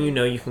things, then you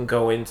know you can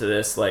go into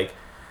this, like,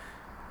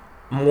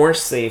 more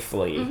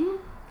safely.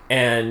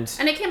 And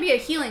it can be a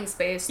healing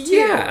space too.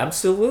 Yeah,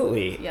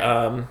 absolutely.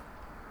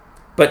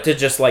 But to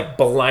just, like,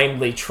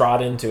 blindly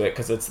trot into it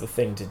because it's the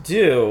thing to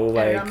do,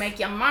 like... It'll make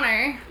you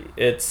money.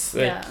 It's,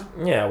 like,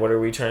 what are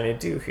we trying to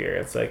do here?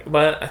 It's like,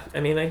 but, I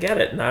mean, I get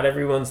it. Not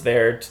everyone's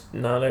there.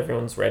 Not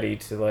everyone's ready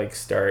to, like,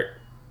 start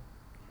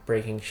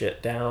breaking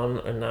shit down.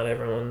 And not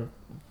everyone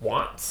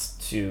wants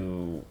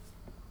to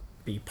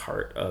be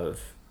part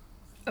of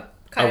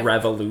a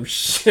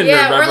revolution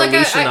or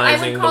revolutionizing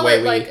I would call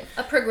it like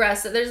a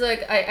progressive. There's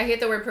like I hate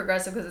the word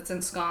progressive because it's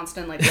ensconced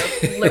in like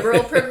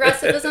liberal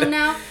progressivism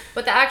now.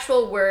 But the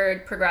actual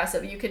word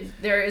progressive,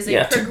 there is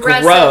a progressive to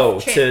grow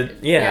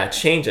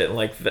change it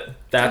like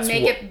that's to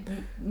make it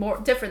more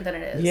different than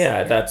it is.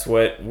 Yeah, that's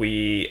what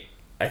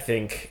I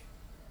think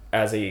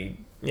as a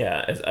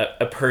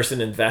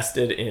person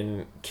invested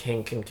in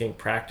kink and kink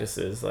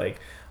practices, like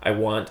I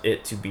want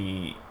it to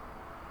be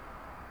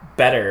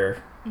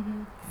better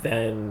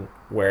than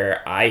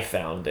where I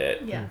found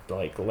it. Yeah.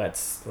 Like,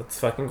 let's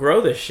fucking grow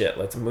this shit.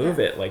 Let's move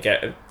it. Like,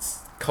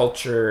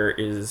 culture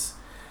is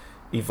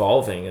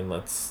evolving, and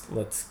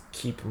let's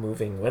keep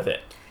moving with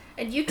it.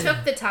 And you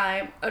took the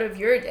time out of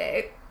your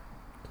day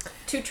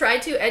to try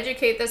to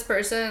educate this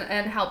person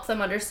and help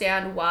them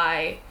understand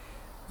why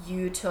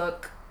you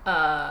took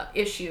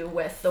issue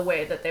with the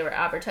way that they were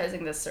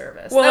advertising this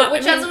service,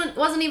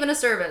 wasn't even a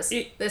service.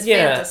 This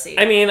fantasy.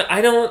 I mean,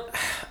 I don't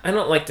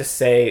like to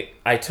say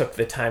I took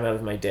the time out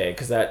of my day,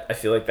 because I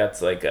feel like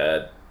that's like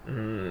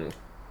it's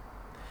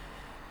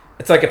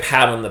like a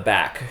pat on the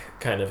back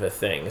kind of a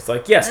thing. It's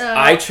like, yes,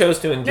 I chose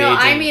to engage. No,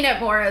 I mean it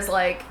more as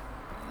like,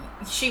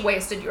 she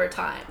wasted your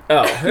time.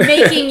 Oh.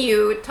 Making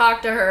you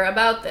talk to her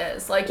about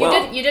this. Like,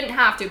 you didn't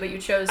have to, but you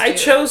chose to. I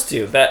chose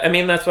to.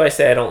 That's why I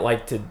say I don't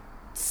like to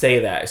say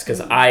that. It's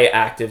because I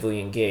actively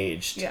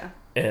engaged. Yeah.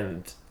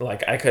 And,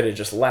 like, I could have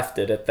just left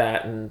it at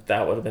that, and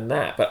that would have been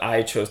that. But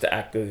I chose to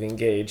actively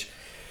engage.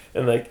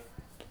 And, like,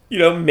 you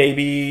know,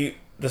 maybe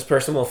this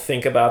person will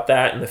think about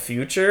that in the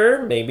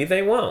future. Maybe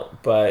they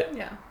won't. But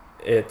yeah.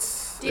 Do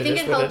you think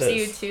it helps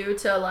you, too,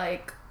 to,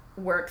 like,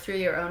 work through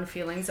your own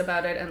feelings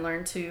about it and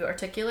learn to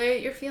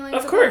articulate your feelings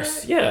about it? Of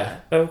course, yeah.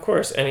 Of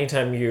course.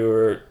 Anytime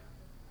you're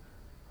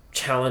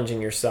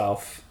challenging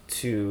yourself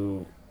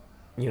to,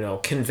 you know,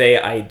 convey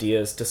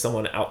ideas to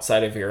someone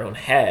outside of your own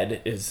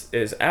head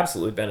is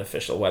absolutely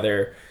beneficial,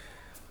 whether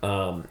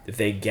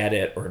they get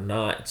it or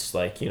not. It's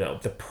like, you know,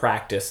 the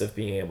practice of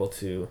being able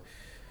to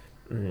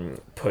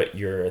put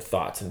your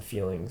thoughts and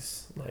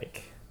feelings,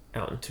 like,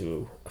 out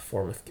into a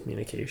form of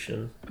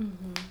communication.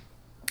 Mm-hmm.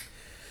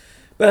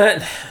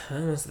 But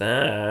that was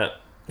that.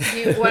 Do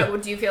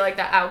you feel like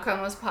the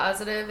outcome was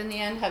positive in the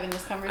end, having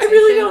this conversation? I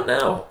really don't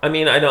know. I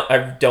mean, I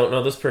don't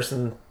know this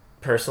person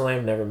personally.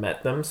 I've never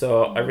met them,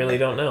 so I really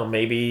don't know.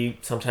 Maybe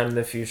sometime in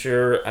the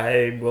future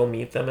I will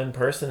meet them in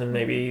person, and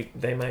maybe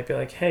they might be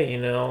like, hey,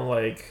 you know,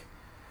 like,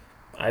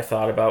 I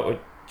thought about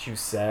what you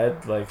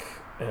said, like,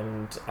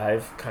 and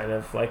I've kind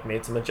of, like,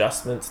 made some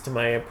adjustments to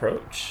my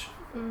approach.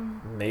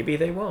 Maybe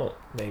they won't.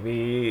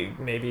 Maybe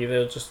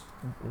they'll just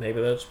be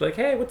like,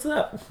 hey, what's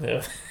up?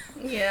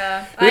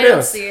 Yeah, I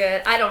don't see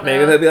it. I don't know.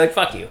 Maybe they'll be like,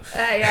 fuck you.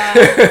 Yeah,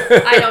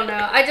 I don't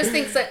know. I just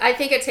think I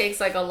think it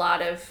takes, like, a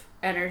lot of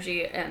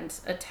energy and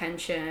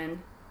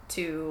attention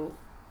to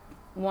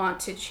want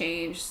to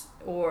change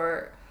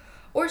or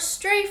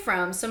stray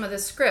from some of the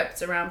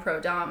scripts around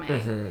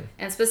pro-doming,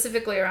 and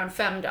specifically around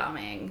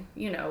femdoming,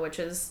 you know, which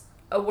is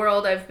a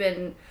world I've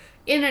been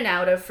in and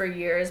out of for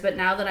years, but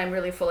now that I'm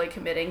really fully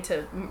committing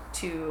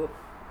to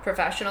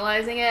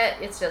professionalizing it,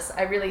 it's just,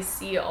 I really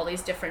see all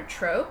these different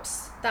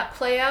tropes that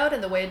play out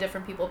and the way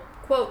different people,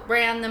 quote,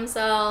 brand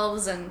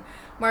themselves and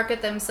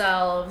market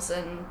themselves,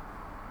 and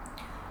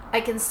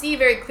I can see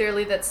very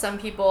clearly that some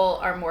people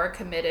are more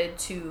committed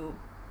to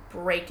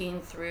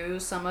breaking through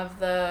some of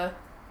the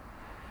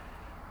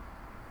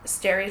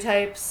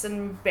stereotypes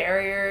and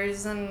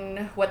barriers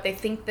and what they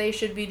think they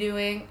should be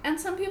doing,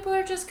 and some people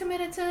are just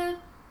committed to,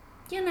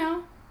 you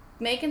know,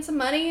 making some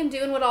money and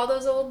doing what all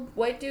those old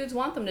white dudes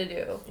want them to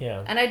do.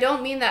 Yeah. And I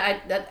don't mean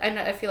that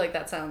I feel like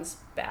that sounds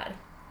bad,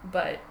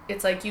 but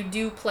it's like you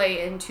do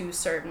play into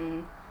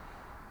certain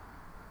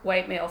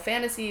white male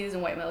fantasies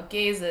and white male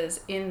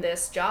gazes in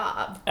this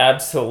job.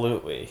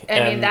 Absolutely.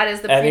 I mean, that is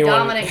the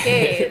predominant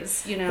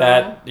gaze, you know.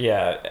 That,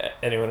 yeah,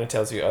 anyone who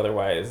tells you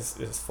otherwise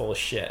is full of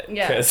shit.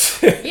 Yeah.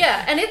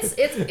 Yeah, and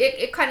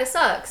it kind of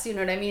sucks, you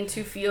know what I mean,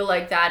 to feel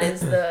like that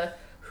is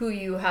who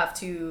you have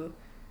to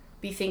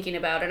be thinking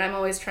about. And I'm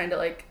always trying to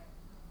like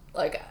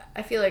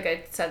I feel like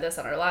I said this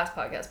on our last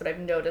podcast, but I've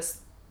noticed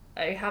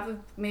I have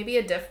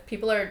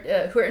people are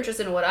who are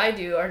interested in what I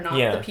do are not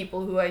the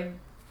people who I'm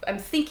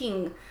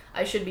thinking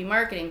I should be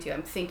marketing to.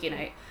 I'm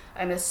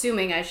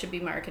assuming I should be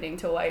marketing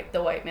to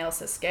the white male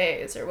cis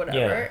gays or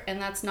whatever,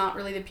 and that's not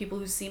really the people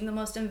who seem the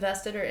most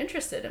invested or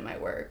interested in my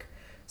work.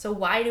 So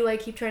why do I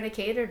keep trying to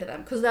cater to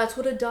them? Because that's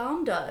what a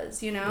dom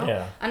does, you know.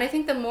 Yeah. And I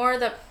think the more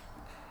that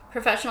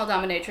professional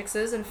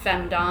dominatrixes and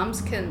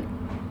femdoms can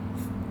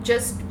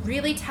just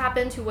really tap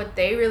into what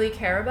they really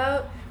care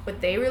about, what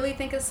they really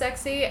think is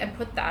sexy, and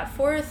put that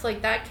forth,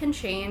 like, that can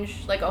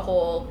change, like, a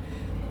whole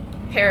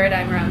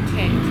paradigm around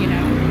kink, you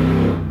know.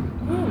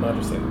 I'm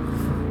interested.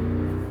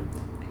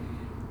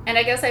 And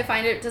I guess I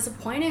find it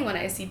disappointing when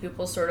I see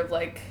people sort of,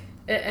 like,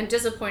 and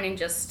disappointing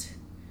just,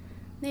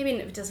 maybe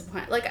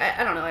disappointing, like,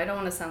 I don't know, I don't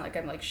want to sound like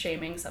I'm, like,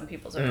 shaming some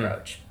people's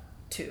approach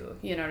too,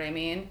 you know what I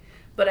mean?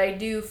 But I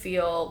do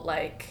feel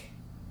like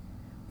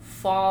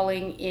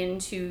falling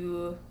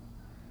into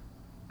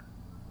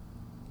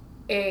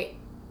a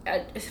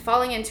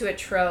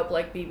trope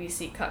like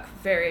BBC cuck,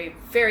 very,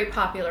 very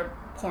popular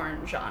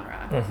porn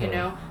genre, you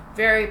know,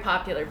 very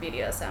popular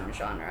BDSM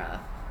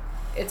genre.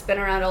 It's been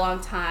around a long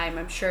time.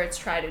 I'm sure it's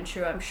tried and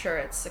true. I'm sure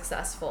it's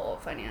successful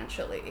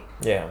financially.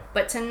 Yeah.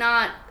 But to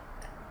not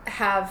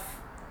have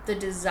the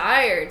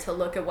desire to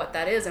look at what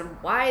that is and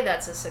why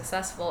that's a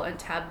successful and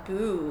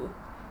taboo,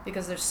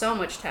 because there's so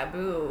much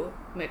taboo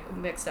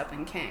mixed up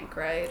in kink,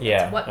 right? Yeah,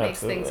 that's what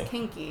absolutely makes things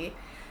kinky.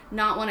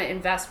 Not want to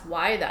invest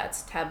why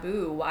that's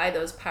taboo, why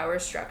those power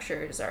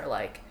structures are,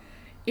 like,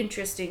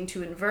 interesting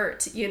to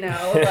invert, you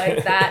know?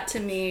 Like, that to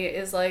me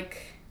is, like,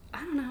 I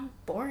don't know,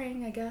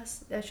 boring, I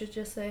guess I should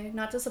just say.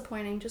 Not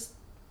disappointing, just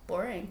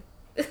boring.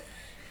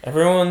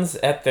 Everyone's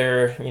at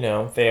their,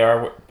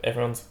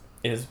 everyone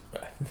is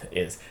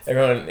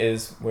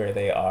where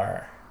they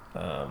are.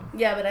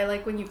 Yeah, but I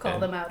like when you call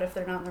them out if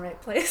they're not in the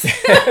right place.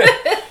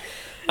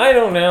 I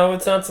don't know.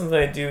 It's not something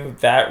I do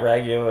that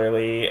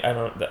regularly.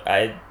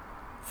 I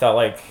felt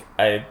like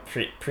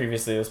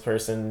previously this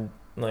person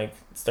like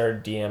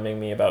started DMing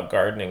me about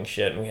gardening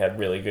shit, and we had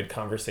really good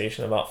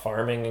conversation about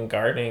farming and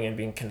gardening and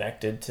being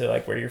connected to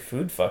like where your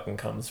food fucking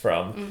comes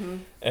from. Mm-hmm.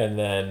 And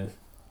then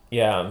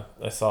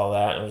I saw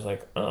that and I was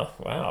like, oh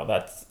wow,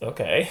 that's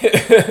okay.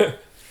 I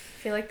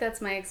feel like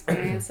that's my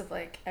experience of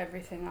like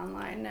everything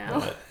online now.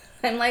 What?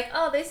 I'm like,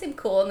 oh, they seem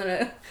cool, and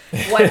then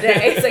one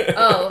day it's like,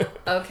 oh,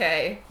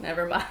 okay,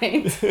 never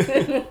mind.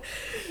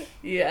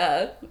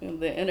 Yeah,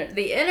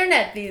 the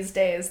internet these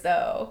days,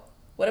 though.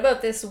 What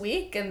about this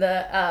week and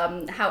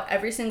the how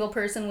every single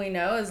person we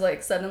know is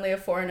like suddenly a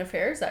foreign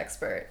affairs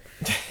expert?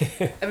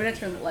 I'm gonna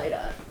turn the light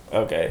on.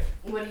 Okay.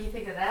 What do you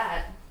think of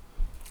that?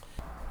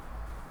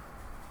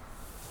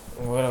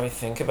 What do I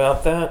think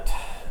about that?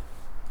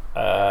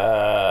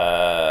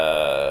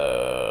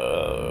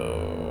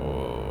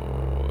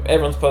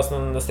 Everyone's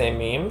posting the same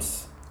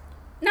memes.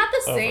 Not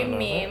the same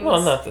memes.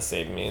 Well, not the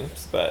same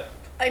memes, but...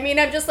 I mean,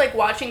 I'm just, like,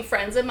 watching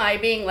friends of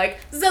mine being like,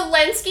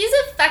 Zelensky's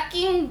a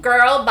fucking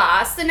girl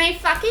boss, and I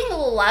fucking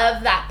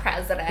love that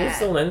president. Who's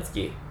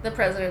Zelensky? The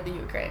president of the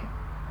Ukraine.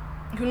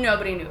 Who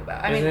nobody knew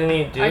about. I Isn't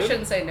mean, he a I dude?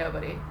 shouldn't say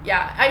nobody.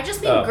 Yeah, I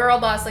just mean girl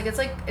boss. Like, it's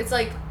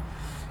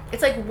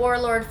like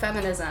warlord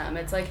feminism.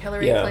 It's like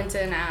Hillary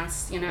Clinton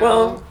asked,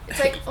 Well, it's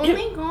like, oh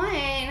my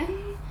god.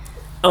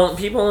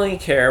 People only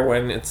care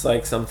when it's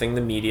like something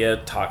the media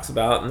talks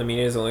about, and the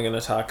media is only going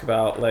to talk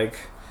about like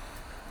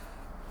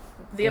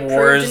the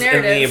wars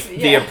and the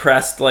yeah.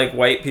 oppressed like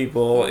white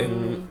people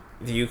in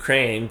the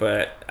Ukraine.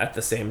 But at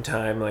the same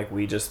time, like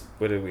we just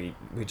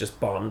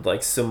bombed like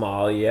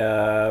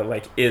Somalia,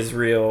 like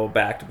Israel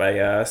backed by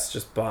us,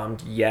 just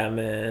bombed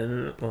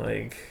Yemen,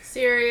 like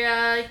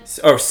Syria.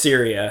 Oh,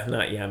 Syria,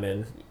 not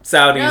Yemen.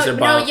 Saudis are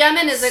bombed. No,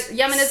 Yemen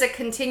is a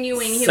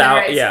continuing human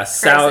rights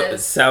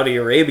crisis. Saudi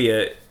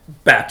Arabia,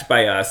 backed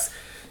by us,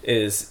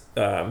 is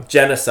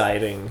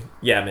genociding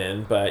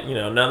Yemen, but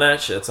none of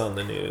that shit's on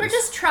the news. We're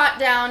just trot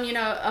down,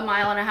 a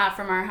mile and a half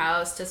from our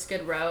house to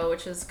Skid Row,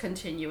 which is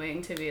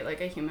continuing to be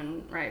like a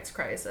human rights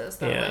crisis.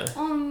 They're like,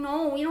 oh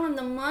no, we don't have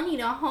the money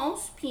to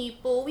host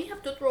people. We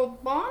have to throw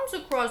bombs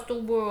across the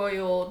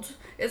world.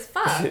 It's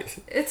fucked.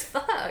 It's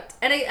fucked.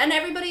 And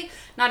everybody,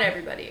 not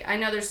everybody. I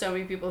know there's so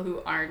many people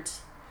who aren't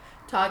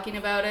talking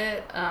about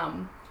it,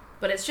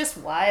 but it's just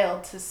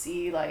wild to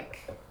see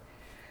like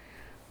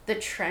the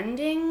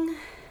trending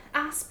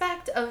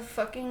aspect of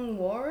fucking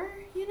war,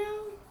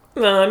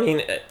 No, I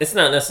mean, it's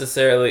not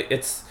necessarily,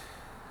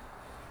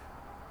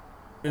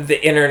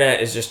 the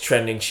internet is just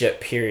trending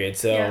shit, period,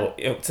 so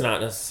it's not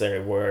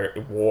necessarily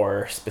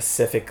war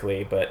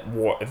specifically, but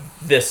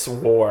this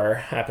war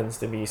happens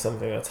to be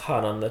something that's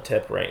hot on the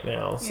tip right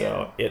now,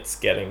 so it's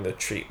getting the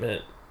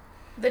treatment.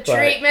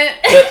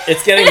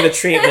 It's getting the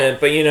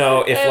treatment, but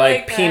if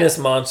like penis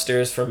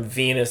monsters from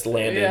Venus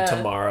landed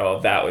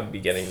tomorrow, that would be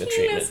getting the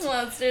treatment. Penis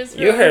monsters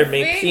from You heard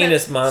me, Venus.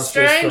 penis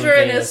monsters Stranger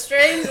from in Venus. a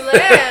strange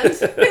land.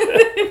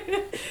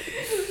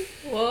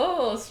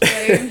 Whoa,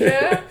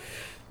 stranger.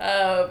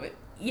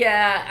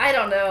 I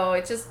don't know.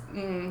 It's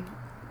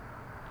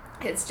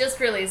just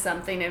really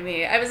something to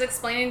me. I was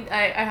explaining,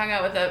 I hung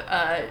out with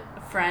a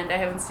friend I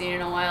haven't seen in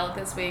a while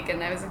this week,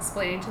 and I was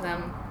explaining to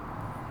them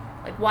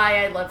like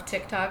why I love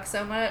TikTok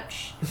so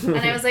much. And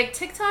I was like,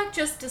 TikTok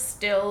just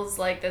distills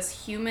like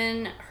this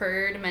human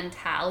herd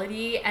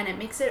mentality, and it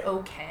makes it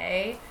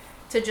okay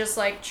to just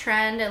like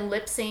trend and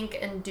lip sync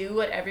and do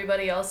what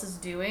everybody else is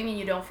doing, and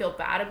you don't feel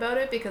bad about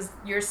it because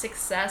your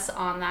success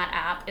on that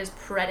app is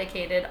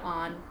predicated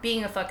on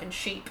being a fucking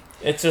sheep.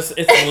 It's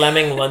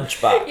Lemming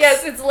Lunchbox.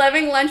 Yes, it's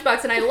Lemming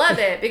Lunchbox, and I love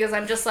it because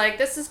I'm just like,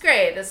 this is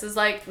great. This is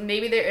like,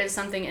 maybe there is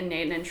something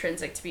innate and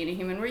intrinsic to being a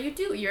human where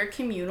you're a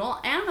communal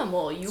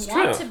animal. You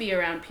want to be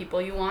around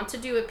people. You want to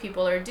do what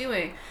people are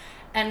doing.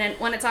 And then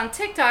when it's on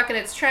TikTok and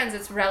it's trends,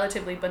 it's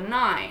relatively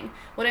benign.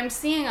 What I'm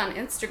seeing on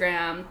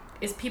Instagram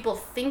is people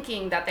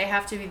thinking that they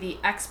have to be the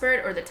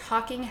expert or the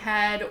talking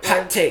head or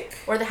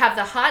they have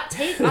the hot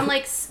take on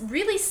like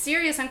really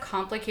serious and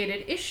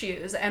complicated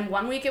issues. And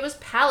one week it was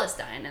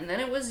Palestine, and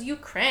then it was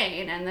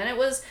Ukraine, and then it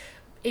was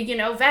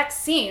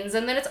vaccines,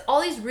 and then it's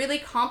all these really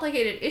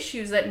complicated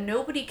issues that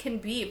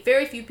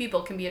very few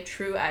people can be a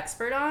true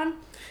expert on.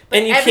 But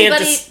and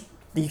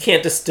you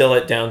can't distill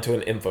it down to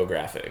an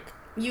infographic.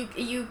 You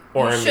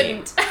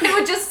shouldn't. I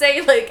would just say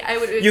you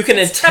can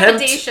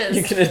attempt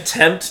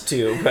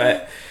to,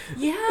 but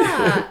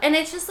yeah. And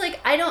it's just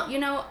like, I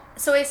don't,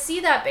 so I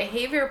see that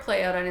behavior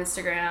play out on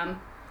Instagram,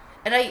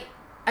 and I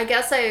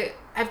guess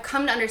I've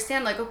come to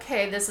understand like,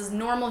 okay, this is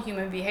normal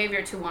human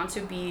behavior to want to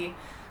be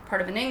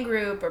part of an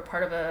in-group or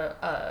part of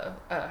a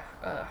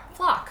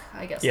flock,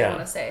 I guess I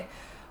want to say.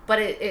 But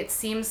it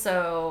seems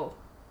so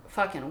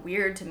fucking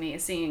weird to me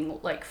seeing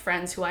like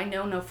friends who I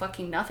know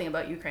fucking nothing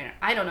about Ukraine.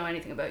 I don't know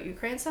anything about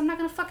Ukraine, so I'm not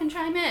gonna fucking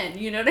chime in.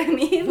 You know what I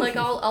mean? Like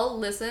I'll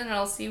listen and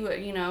I'll see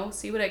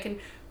what I can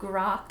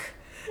grok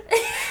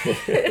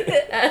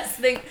as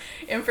the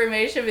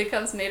information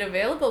becomes made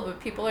available, but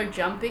people are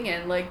jumping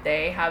in like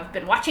they have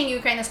been watching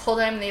Ukraine this whole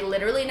time and they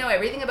literally know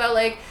everything about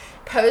like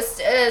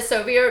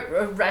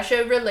post-Soviet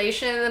Russia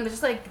relations, and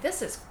just like,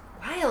 this is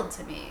wild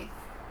to me.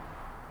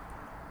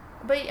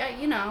 But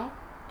you know,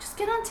 just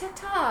get on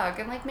TikTok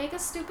and like make a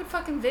stupid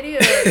fucking video.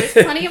 There's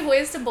plenty of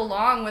ways to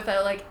belong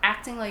without like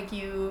acting like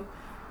you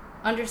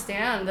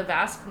understand the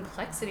vast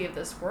complexity of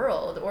this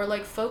world, or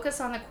like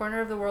focus on the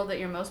corner of the world that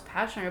you're most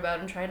passionate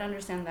about and try to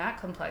understand that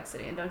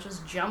complexity, and don't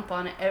just jump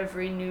on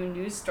every new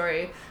news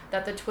story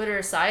that the Twitter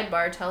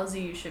sidebar tells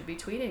you should be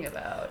tweeting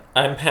about.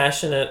 I'm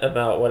passionate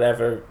about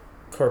whatever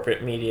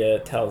corporate media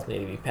tells me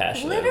to be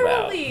passionate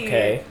about.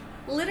 Okay?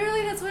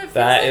 Literally, that's what it feels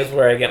that like. is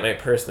where I get my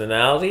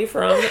personality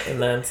from,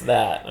 and that's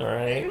that,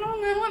 alright? I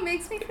don't know what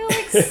makes me feel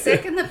like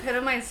sick in the pit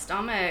of my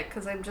stomach,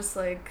 because I'm just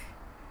like,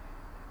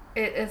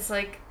 it's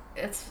like,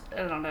 I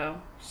don't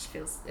know,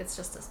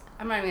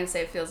 I'm not even gonna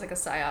say it feels like a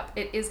psyop.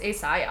 It is a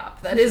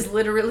psyop. That is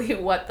literally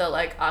what the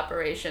like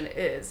operation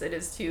is. It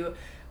is to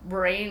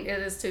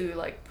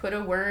like put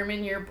a worm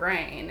in your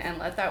brain and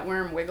let that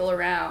worm wiggle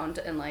around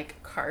and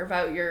like carve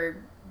out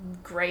your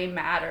gray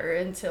matter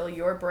until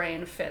your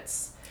brain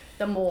fits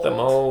the mold.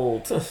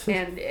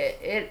 And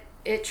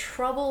it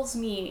troubles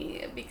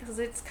me because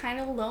it's kind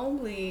of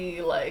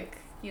lonely, like,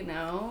 you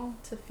know,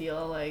 to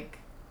feel like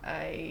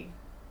I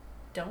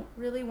don't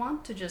really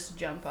want to just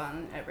jump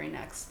on every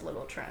next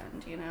little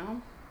trend, you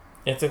know?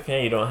 It's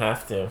okay, you don't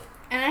have to.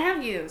 And I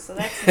have you, so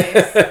that's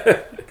nice.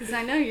 Because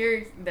I know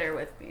you're there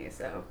with me,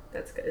 so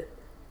that's good.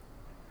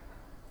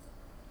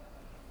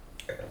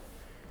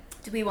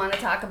 Do we want to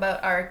talk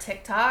about our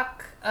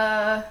TikTok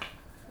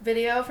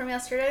video from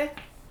yesterday?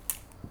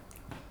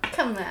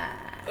 Come on.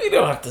 We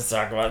don't have to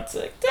talk about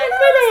TikTok.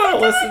 I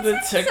don't want to listen to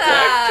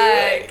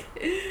TikTok.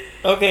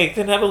 Okay,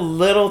 can have a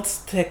little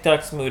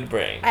TikTok's mood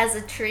brain. As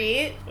a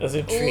treat.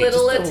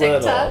 Little at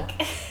TikTok.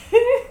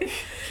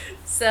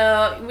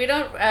 So we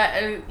don't,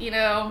 you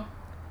know,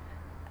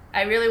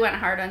 I really went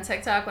hard on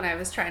TikTok when I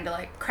was trying to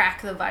like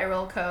crack the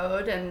viral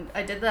code, and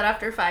I did that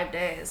after 5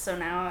 days. So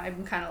now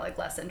I'm kind of like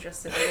less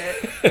interested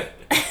in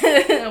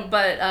it.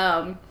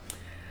 But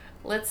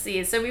let's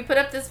see. So we put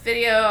up this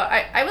video.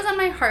 I was on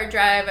my hard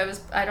drive.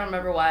 I don't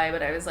remember why,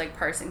 but I was like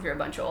parsing through a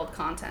bunch of old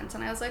content,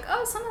 and I was like,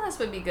 oh, some of this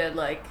would be good,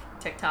 like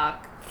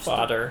TikTok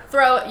fodder.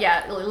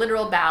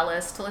 Literal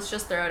ballast. Let's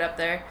just throw it up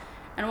there.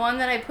 And one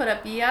that I put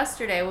up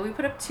yesterday. Well, we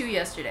put up 2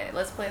 yesterday.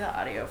 Let's play the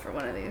audio for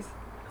one of these.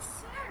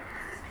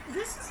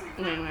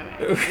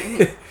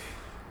 Wait.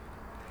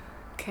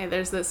 Okay,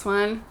 there's this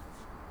one.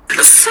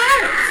 So,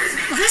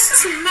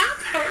 this is my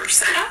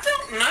purse. I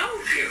don't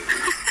know you.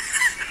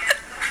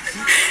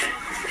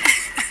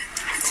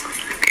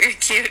 Very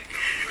cute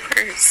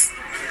purse.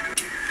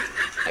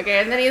 Okay,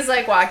 and then he's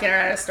like walking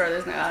around a store.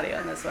 There's no audio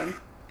on this one.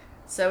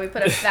 So we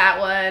put up that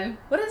one.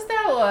 What is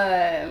that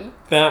one?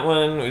 That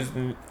one was,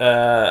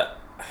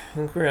 I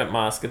think we were at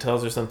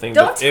Moscatel's or something.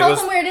 Don't tell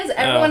them where it is.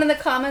 Everyone in the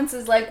comments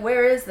is like,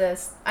 where is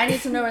this? I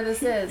need to know where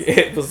this is.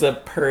 It was a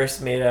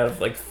purse made out of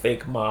like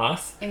fake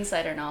moss.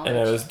 Insider knowledge. And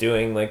I was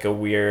doing like a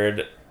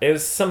weird, it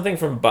was something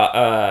from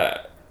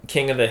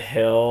King of the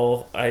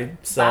Hill I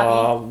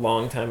saw a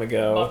long time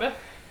ago.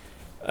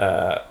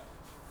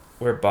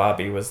 Where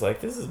Bobby was like,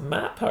 this is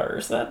my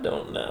purse, I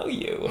don't know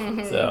you.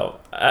 Mm-hmm. So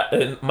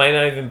it might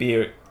not even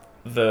be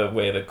the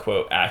way the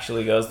quote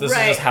actually goes. This is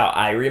just how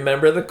I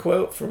remember the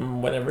quote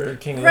from whenever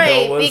King of the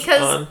Hill was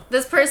because on.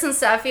 This person,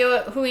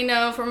 Safio, who we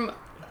know from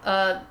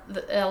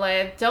the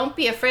LA, don't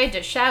be afraid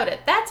to shout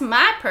it. That's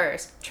my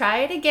purse. Try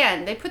it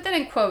again. They put that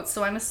in quotes,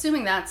 so I'm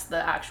assuming that's the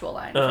actual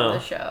line from the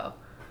show.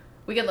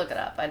 We could look it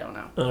up. I don't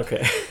know.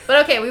 Okay.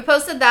 But okay, we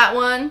posted that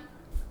one.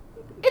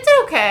 It's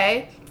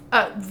okay,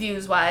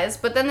 views-wise.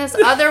 But then this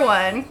other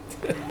one...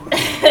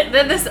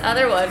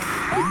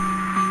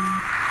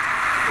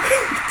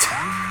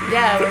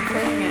 Yeah, we're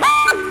playing it.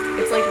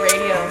 It's like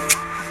radio.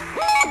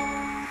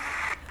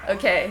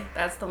 Okay,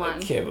 that's the one.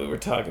 I can't believe we're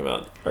talking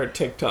about our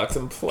TikToks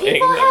and playing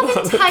People them.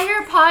 have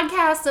entire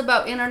podcasts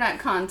about internet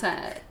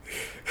content.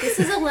 This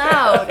is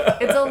allowed.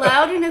 It's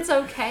allowed and it's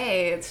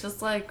okay. It's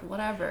just like,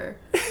 whatever.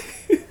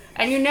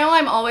 And you know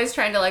I'm always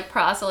trying to like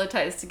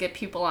proselytize to get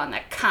people on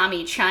that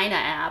Commie China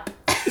app.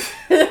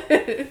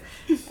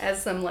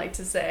 As some like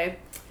to say.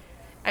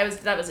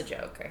 That was a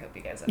joke. I hope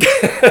you guys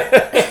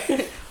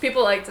understand.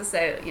 People like to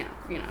say, you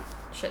know,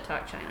 shit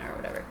talk China or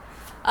whatever.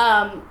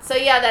 So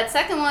yeah, that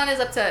second one is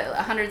up to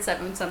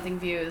 107 something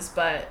views,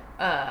 but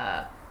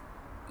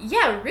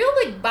yeah, real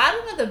like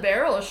bottom of the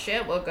barrel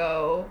shit will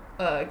go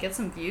get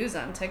some views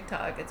on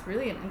TikTok. It's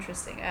really an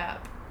interesting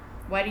app.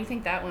 Why do you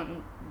think that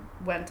one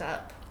went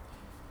up?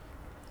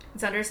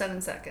 It's under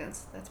 7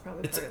 seconds. That's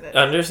probably part of it.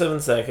 Under 7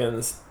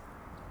 seconds.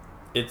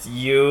 It's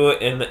you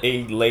in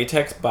a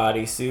latex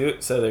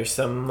bodysuit, so there's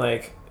some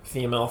like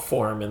female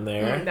form in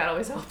there. That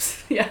always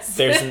helps. Yes.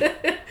 There's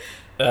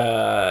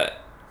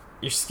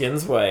your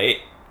skin's white.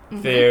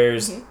 Mm-hmm.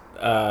 There's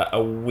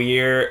a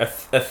weird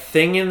a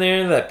thing in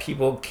there that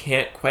people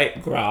can't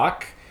quite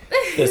grok.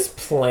 this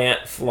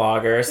plant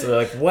flogger. So they're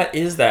like, what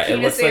is that? Penis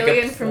it looks like a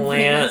alien from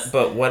plant, Venus.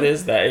 but what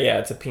is that? Yeah,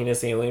 it's a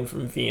penis alien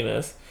from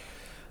Venus.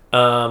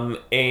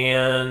 And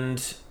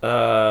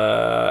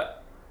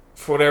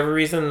for whatever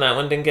reason, that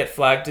one didn't get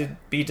flagged to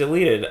be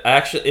deleted.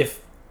 Actually, It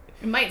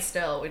might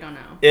still, we don't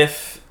know.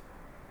 if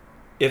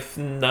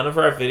none of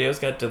our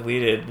videos got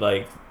deleted,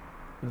 like,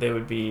 they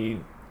would be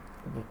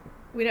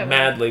We don't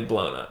madly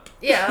blown up.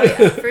 Yeah, oh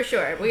yeah, for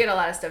sure. We get a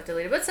lot of stuff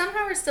deleted, but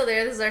somehow we're still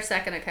there. This is our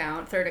second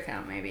account, third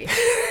account maybe.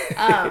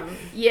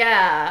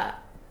 Yeah,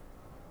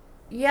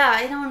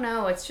 I don't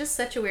know. It's just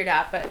such a weird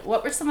app. But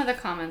what were some of the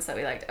comments that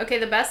we liked? Okay,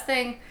 the best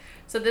thing.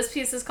 So this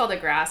piece is called a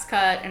grass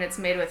cut, and it's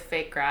made with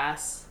fake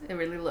grass. It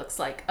really looks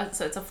like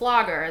so it's a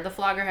flogger. The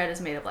flogger head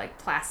is made of like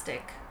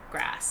plastic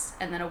grass,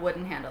 and then a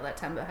wooden handle that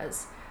Temba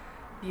has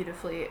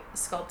beautifully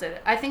sculpted.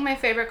 I think my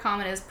favorite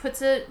comment is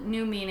puts a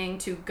new meaning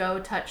to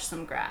go touch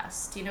some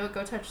grass. Do you know what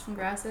go touch some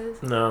grass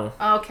is? No.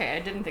 Okay,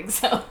 I didn't think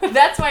so.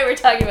 That's why we're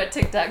talking about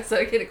TikTok, so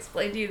I can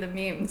explain to you the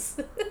memes.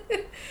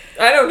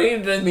 I don't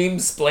need the meme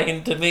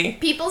explained to me.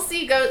 People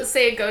say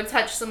go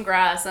touch some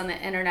grass on the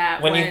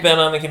internet When you've been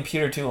on the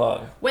computer too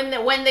long. when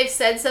they've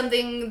said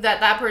something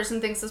that person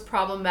thinks is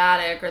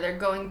problematic, or they're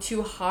going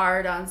too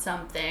hard on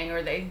something,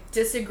 or they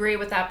disagree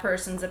with that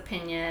person's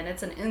opinion.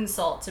 It's an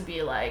insult to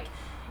be like,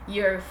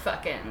 you're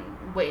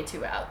fucking way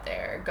too out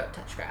there. Go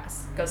touch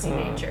grass. Go see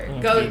nature. You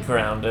need Go to be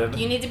grounded.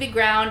 You need to be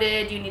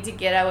grounded. You need to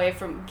get away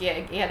from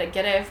get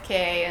AFK,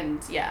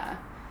 and yeah.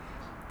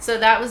 So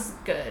that was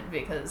good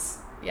because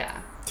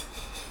yeah,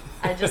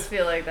 I just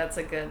feel like that's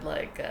a good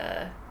like.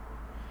 I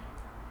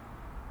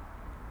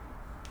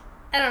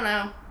don't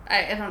know.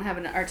 I don't have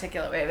an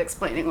articulate way of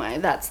explaining why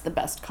that's the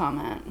best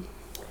comment.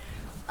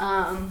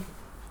 Do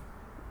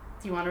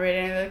you want to read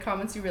any of the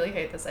comments? You really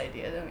hate this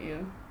idea, don't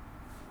you?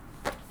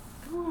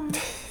 Go on.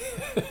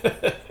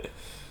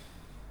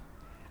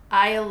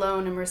 I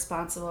alone am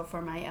responsible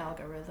for my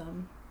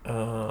algorithm.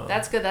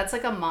 That's good. That's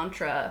like a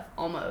mantra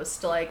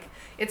almost. Like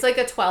it's like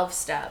a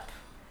 12-step.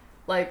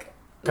 Like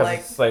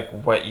it's like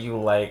what you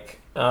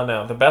like. Oh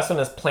no, the best one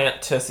is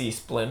plant tussie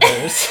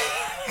splinters.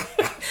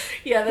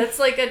 yeah, that's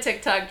like a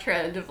TikTok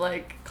trend of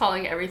like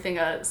calling everything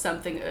a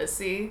something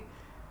ussy.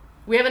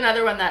 We have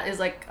another one that is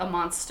like a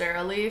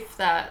monstera leaf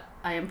that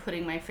I am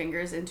putting my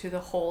fingers into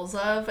the holes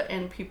of,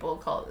 and people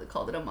called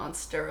it a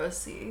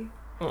monsterosi.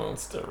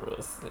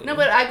 Monsterosi. No,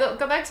 but I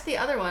go back to the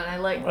other one. I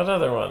like what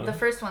other one? The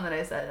first one that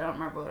I said. I don't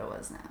remember what it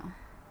was now.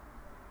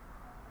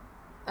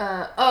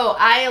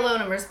 I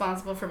alone am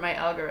responsible for my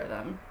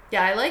algorithm.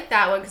 Yeah, I like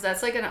that one because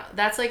that's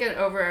like an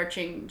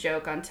overarching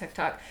joke on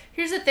TikTok.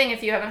 Here's the thing: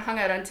 if you haven't hung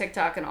out on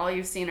TikTok and all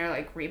you've seen are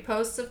like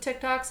reposts of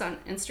TikToks on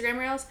Instagram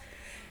Reels,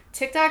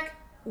 TikTok.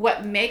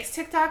 What makes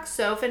TikTok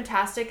so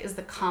fantastic is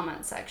the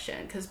comment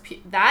section, because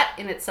that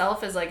in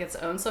itself is like its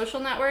own social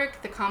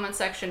network. The comment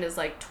section is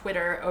like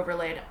Twitter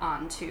overlaid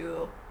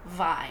onto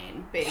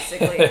Vine,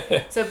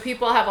 basically. So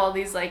people have all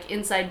these like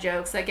inside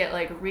jokes that get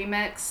like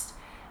remixed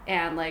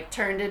and like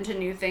turned into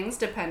new things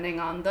depending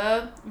on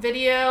the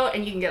video,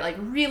 and you can get like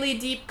really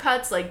deep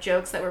cuts, like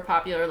jokes that were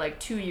popular like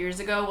 2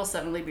 years ago will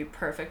suddenly be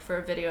perfect for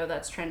a video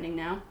that's trending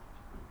now.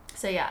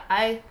 So yeah,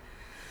 I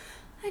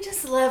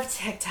just love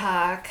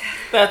TikTok.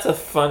 That's a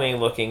funny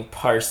looking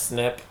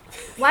parsnip.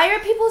 Why are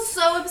people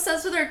so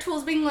obsessed with their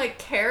tools being like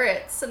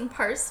carrots and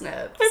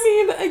parsnips?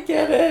 I mean, I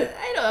get it.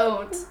 I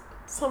don't.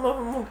 Some of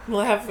them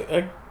will have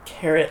a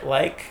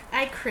carrot-like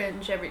I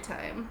cringe every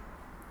time.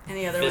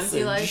 Any other ones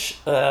you like?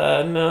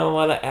 No, a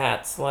lot of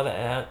ats.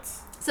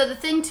 So the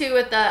thing too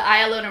with the I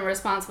alone am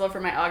responsible for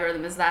my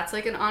algorithm is that's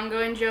like an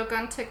ongoing joke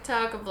on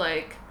TikTok of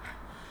like,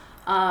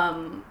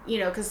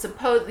 because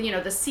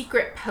the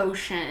secret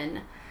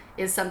potion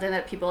is something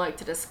that people like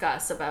to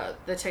discuss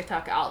about the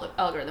TikTok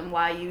algorithm,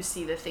 why you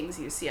see the things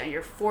you see on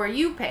your For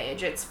You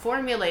page. It's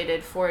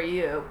formulated for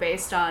you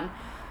based on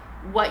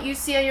what you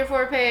see on your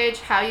For page,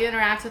 how you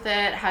interact with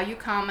it, how you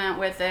comment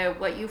with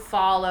it, what you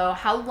follow,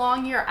 how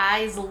long your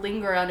eyes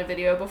linger on a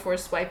video before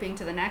swiping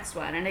to the next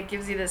one. And it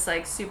gives you this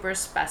like super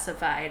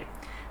specified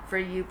For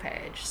You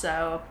page.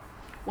 So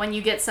when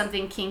you get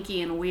something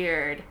kinky and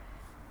weird,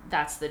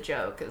 that's the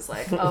joke, is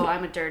like, oh,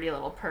 I'm a dirty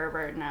little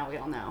pervert, now we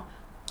all know.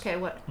 Okay,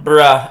 what?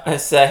 Bruh, I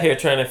sat here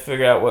trying to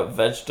figure out what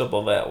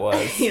vegetable that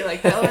was. You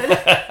like that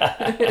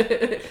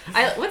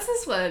one? What's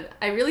this one?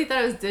 I really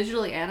thought it was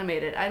digitally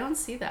animated. I don't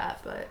see that,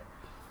 but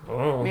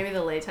maybe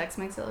the latex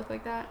makes it look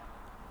like that.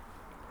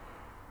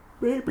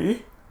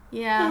 Maybe.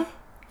 Yeah.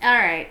 All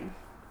right.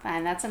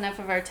 Fine. That's enough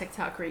of our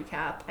TikTok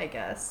recap, I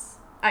guess.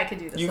 I could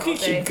do this all day. You can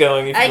keep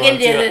going if you want to. I can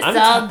do this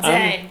all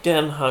day. I'm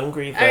damn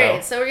hungry, though. All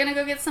right, so we're going to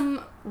go get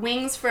some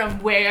wings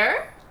from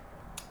where?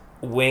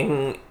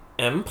 Wing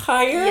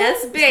Empire?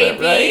 Yes,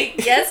 baby. Right?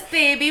 Yes,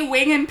 baby.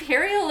 Wing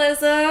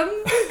imperialism.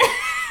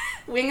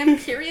 Wing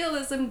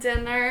imperialism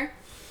dinner.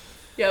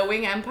 Yeah,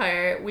 Wing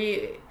Empire.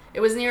 It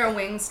was near a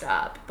wing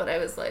stop, but I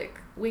was like,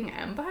 Wing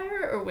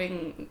Empire or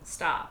Wing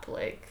Stop?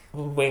 Like,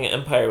 Wing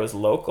Empire was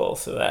local,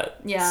 so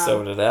that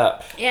sewed it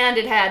up. And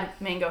it had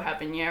mango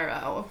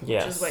habanero, which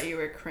yes. is what you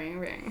were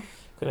craving.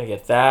 Gonna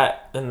get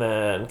that, and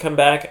then come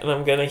back, and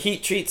I'm gonna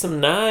heat treat some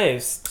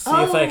knives. See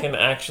if I can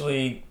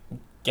actually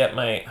get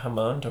my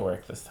hamon to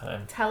work this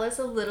time. Tell us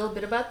a little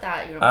bit about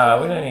that. We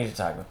don't need to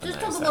talk about the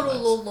just knives. Just talk a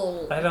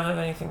little. I don't have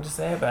anything to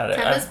say about it.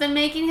 Temba's been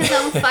making his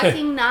own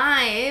fucking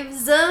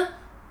knives.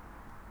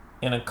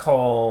 In a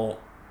coal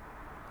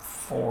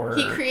forge.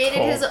 He created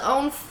his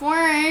own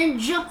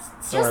forge.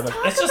 Sort of.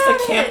 It's just a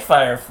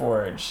campfire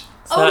forge.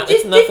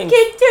 It's nothing.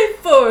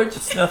 Forge.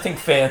 It's nothing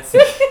fancy.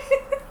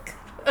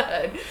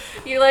 Good.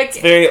 You like? It's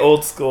very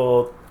old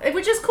school.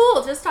 Which is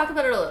cool. Just talk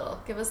about it a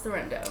little. Give us the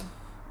rundown.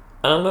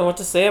 I don't know what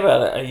to say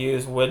about it. I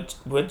use wood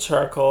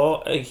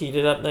charcoal. I heat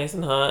it up nice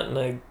and hot,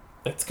 and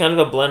it's kind of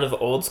a blend of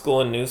old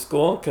school and new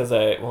school because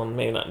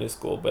maybe not new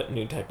school, but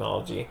new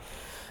technology.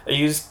 I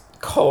use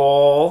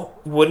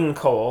wooden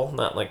coal,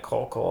 not like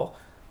coal,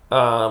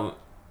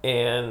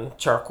 and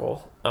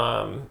charcoal,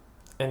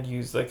 and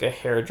use like a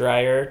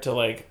hairdryer to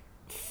like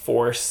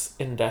force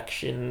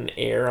induction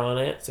air on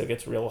it so it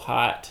gets real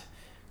hot.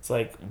 It's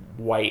like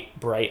white,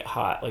 bright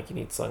hot, like you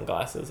need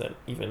sunglasses, and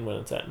even when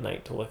it's at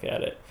night to look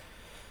at it.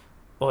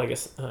 Well, I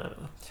guess, I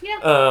don't know.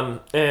 Yeah.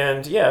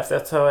 And yeah, if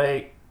that's how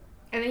I...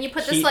 And then you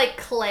put this, like,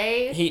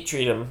 clay... Heat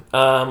treat them.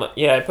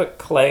 Yeah, I put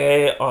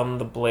clay on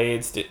the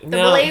blades.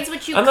 Blades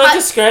which you I'm not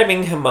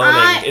describing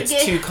hamoning.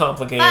 It's too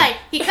complicated. Fine.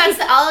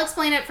 I'll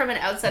explain it from an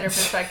outsider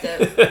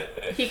perspective.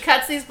 He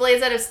cuts these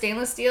blades out of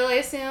stainless steel, I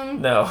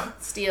assume? No.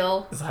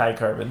 Steel. It's high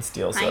carbon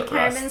steel. High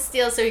carbon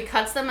steel. So he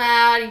cuts them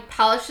out. He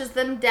polishes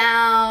them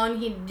down.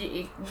 He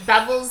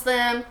bevels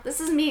them. This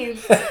is me.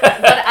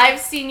 What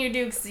I've seen you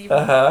do because you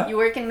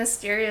work in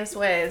mysterious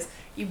ways.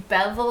 You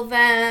bevel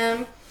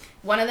them.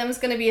 One of them is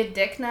going to be a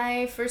dick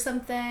knife or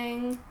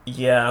something.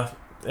 Yeah.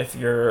 If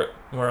we're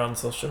on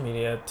social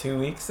media 3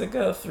 weeks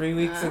ago,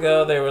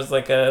 there was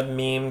like a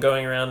meme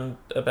going around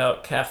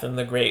about Catherine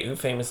the Great, who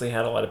famously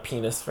had a lot of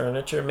penis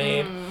furniture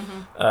made,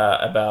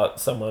 about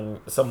some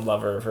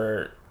lover of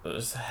her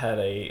had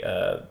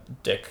a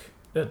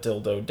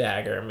dildo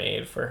dagger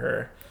made for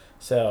her.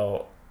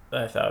 So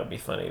I thought it would be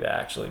funny to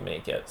actually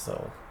make it,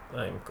 so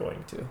I'm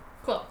going to.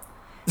 Cool.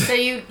 So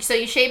you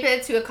shape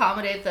it to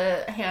accommodate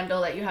the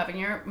handle that you have in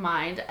your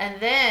mind,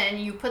 and then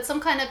you put some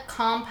kind of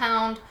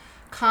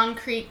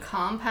concrete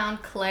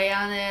compound clay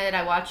on it.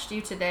 I watched you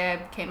today. I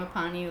came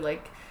upon you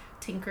like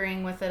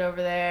tinkering with it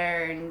over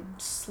there and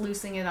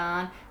sluicing it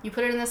on. You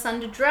put it in the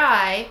sun to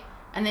dry,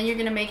 and then you're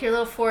gonna make your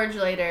little forge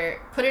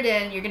later. Put it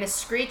in. You're gonna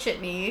screech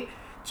at me,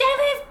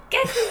 Genevieve, go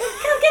get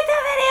the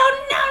video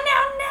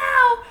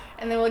now,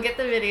 and then we'll get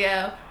the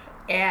video.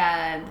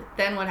 And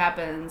then what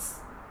happens?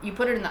 You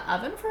put it in the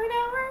oven for an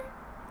hour?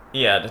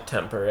 Yeah, to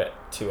temper it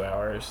 2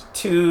 hours.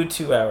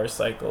 2-2-hour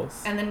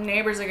cycles. And the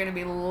neighbors are going to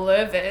be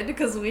livid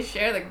because we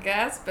share the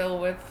gas bill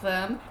with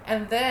them.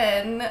 And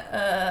then,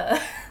 then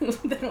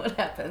what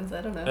happens?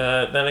 I don't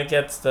know. Then it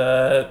gets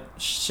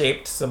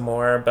shaped some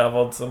more,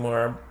 beveled some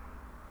more,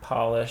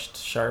 polished,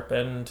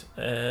 sharpened,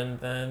 and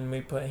then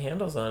we put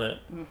handles on it.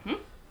 Mm-hmm.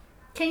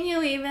 Can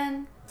you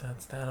even?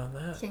 That's that on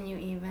that. Can you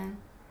even?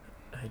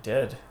 I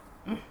did.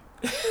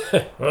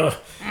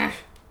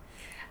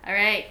 All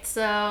right,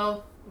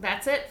 so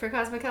that's it for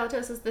Cosmic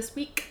Halitosis this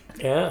week.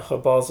 Yeah,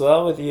 hope all's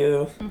well with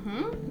you.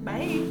 Mm-hmm.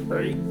 Bye.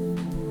 Bye.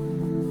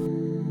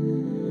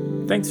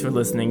 Thanks for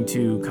listening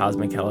to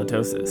Cosmic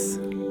Halitosis.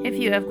 If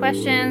you have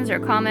questions or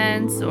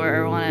comments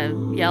or want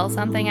to yell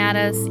something at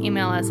us,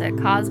 email us at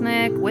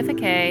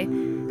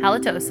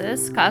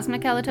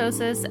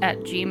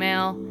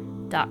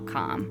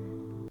cosmichalitosis@gmail.com.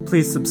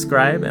 Please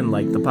subscribe and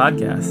like the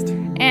podcast.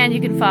 And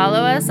you can follow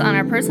us on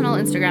our personal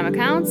Instagram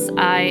accounts.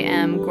 I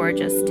am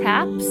Gorgeous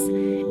Taps,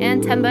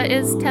 and Temba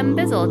is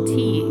Tembizzle,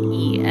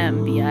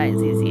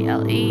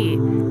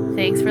 Tembizzle.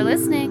 Thanks for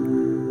listening.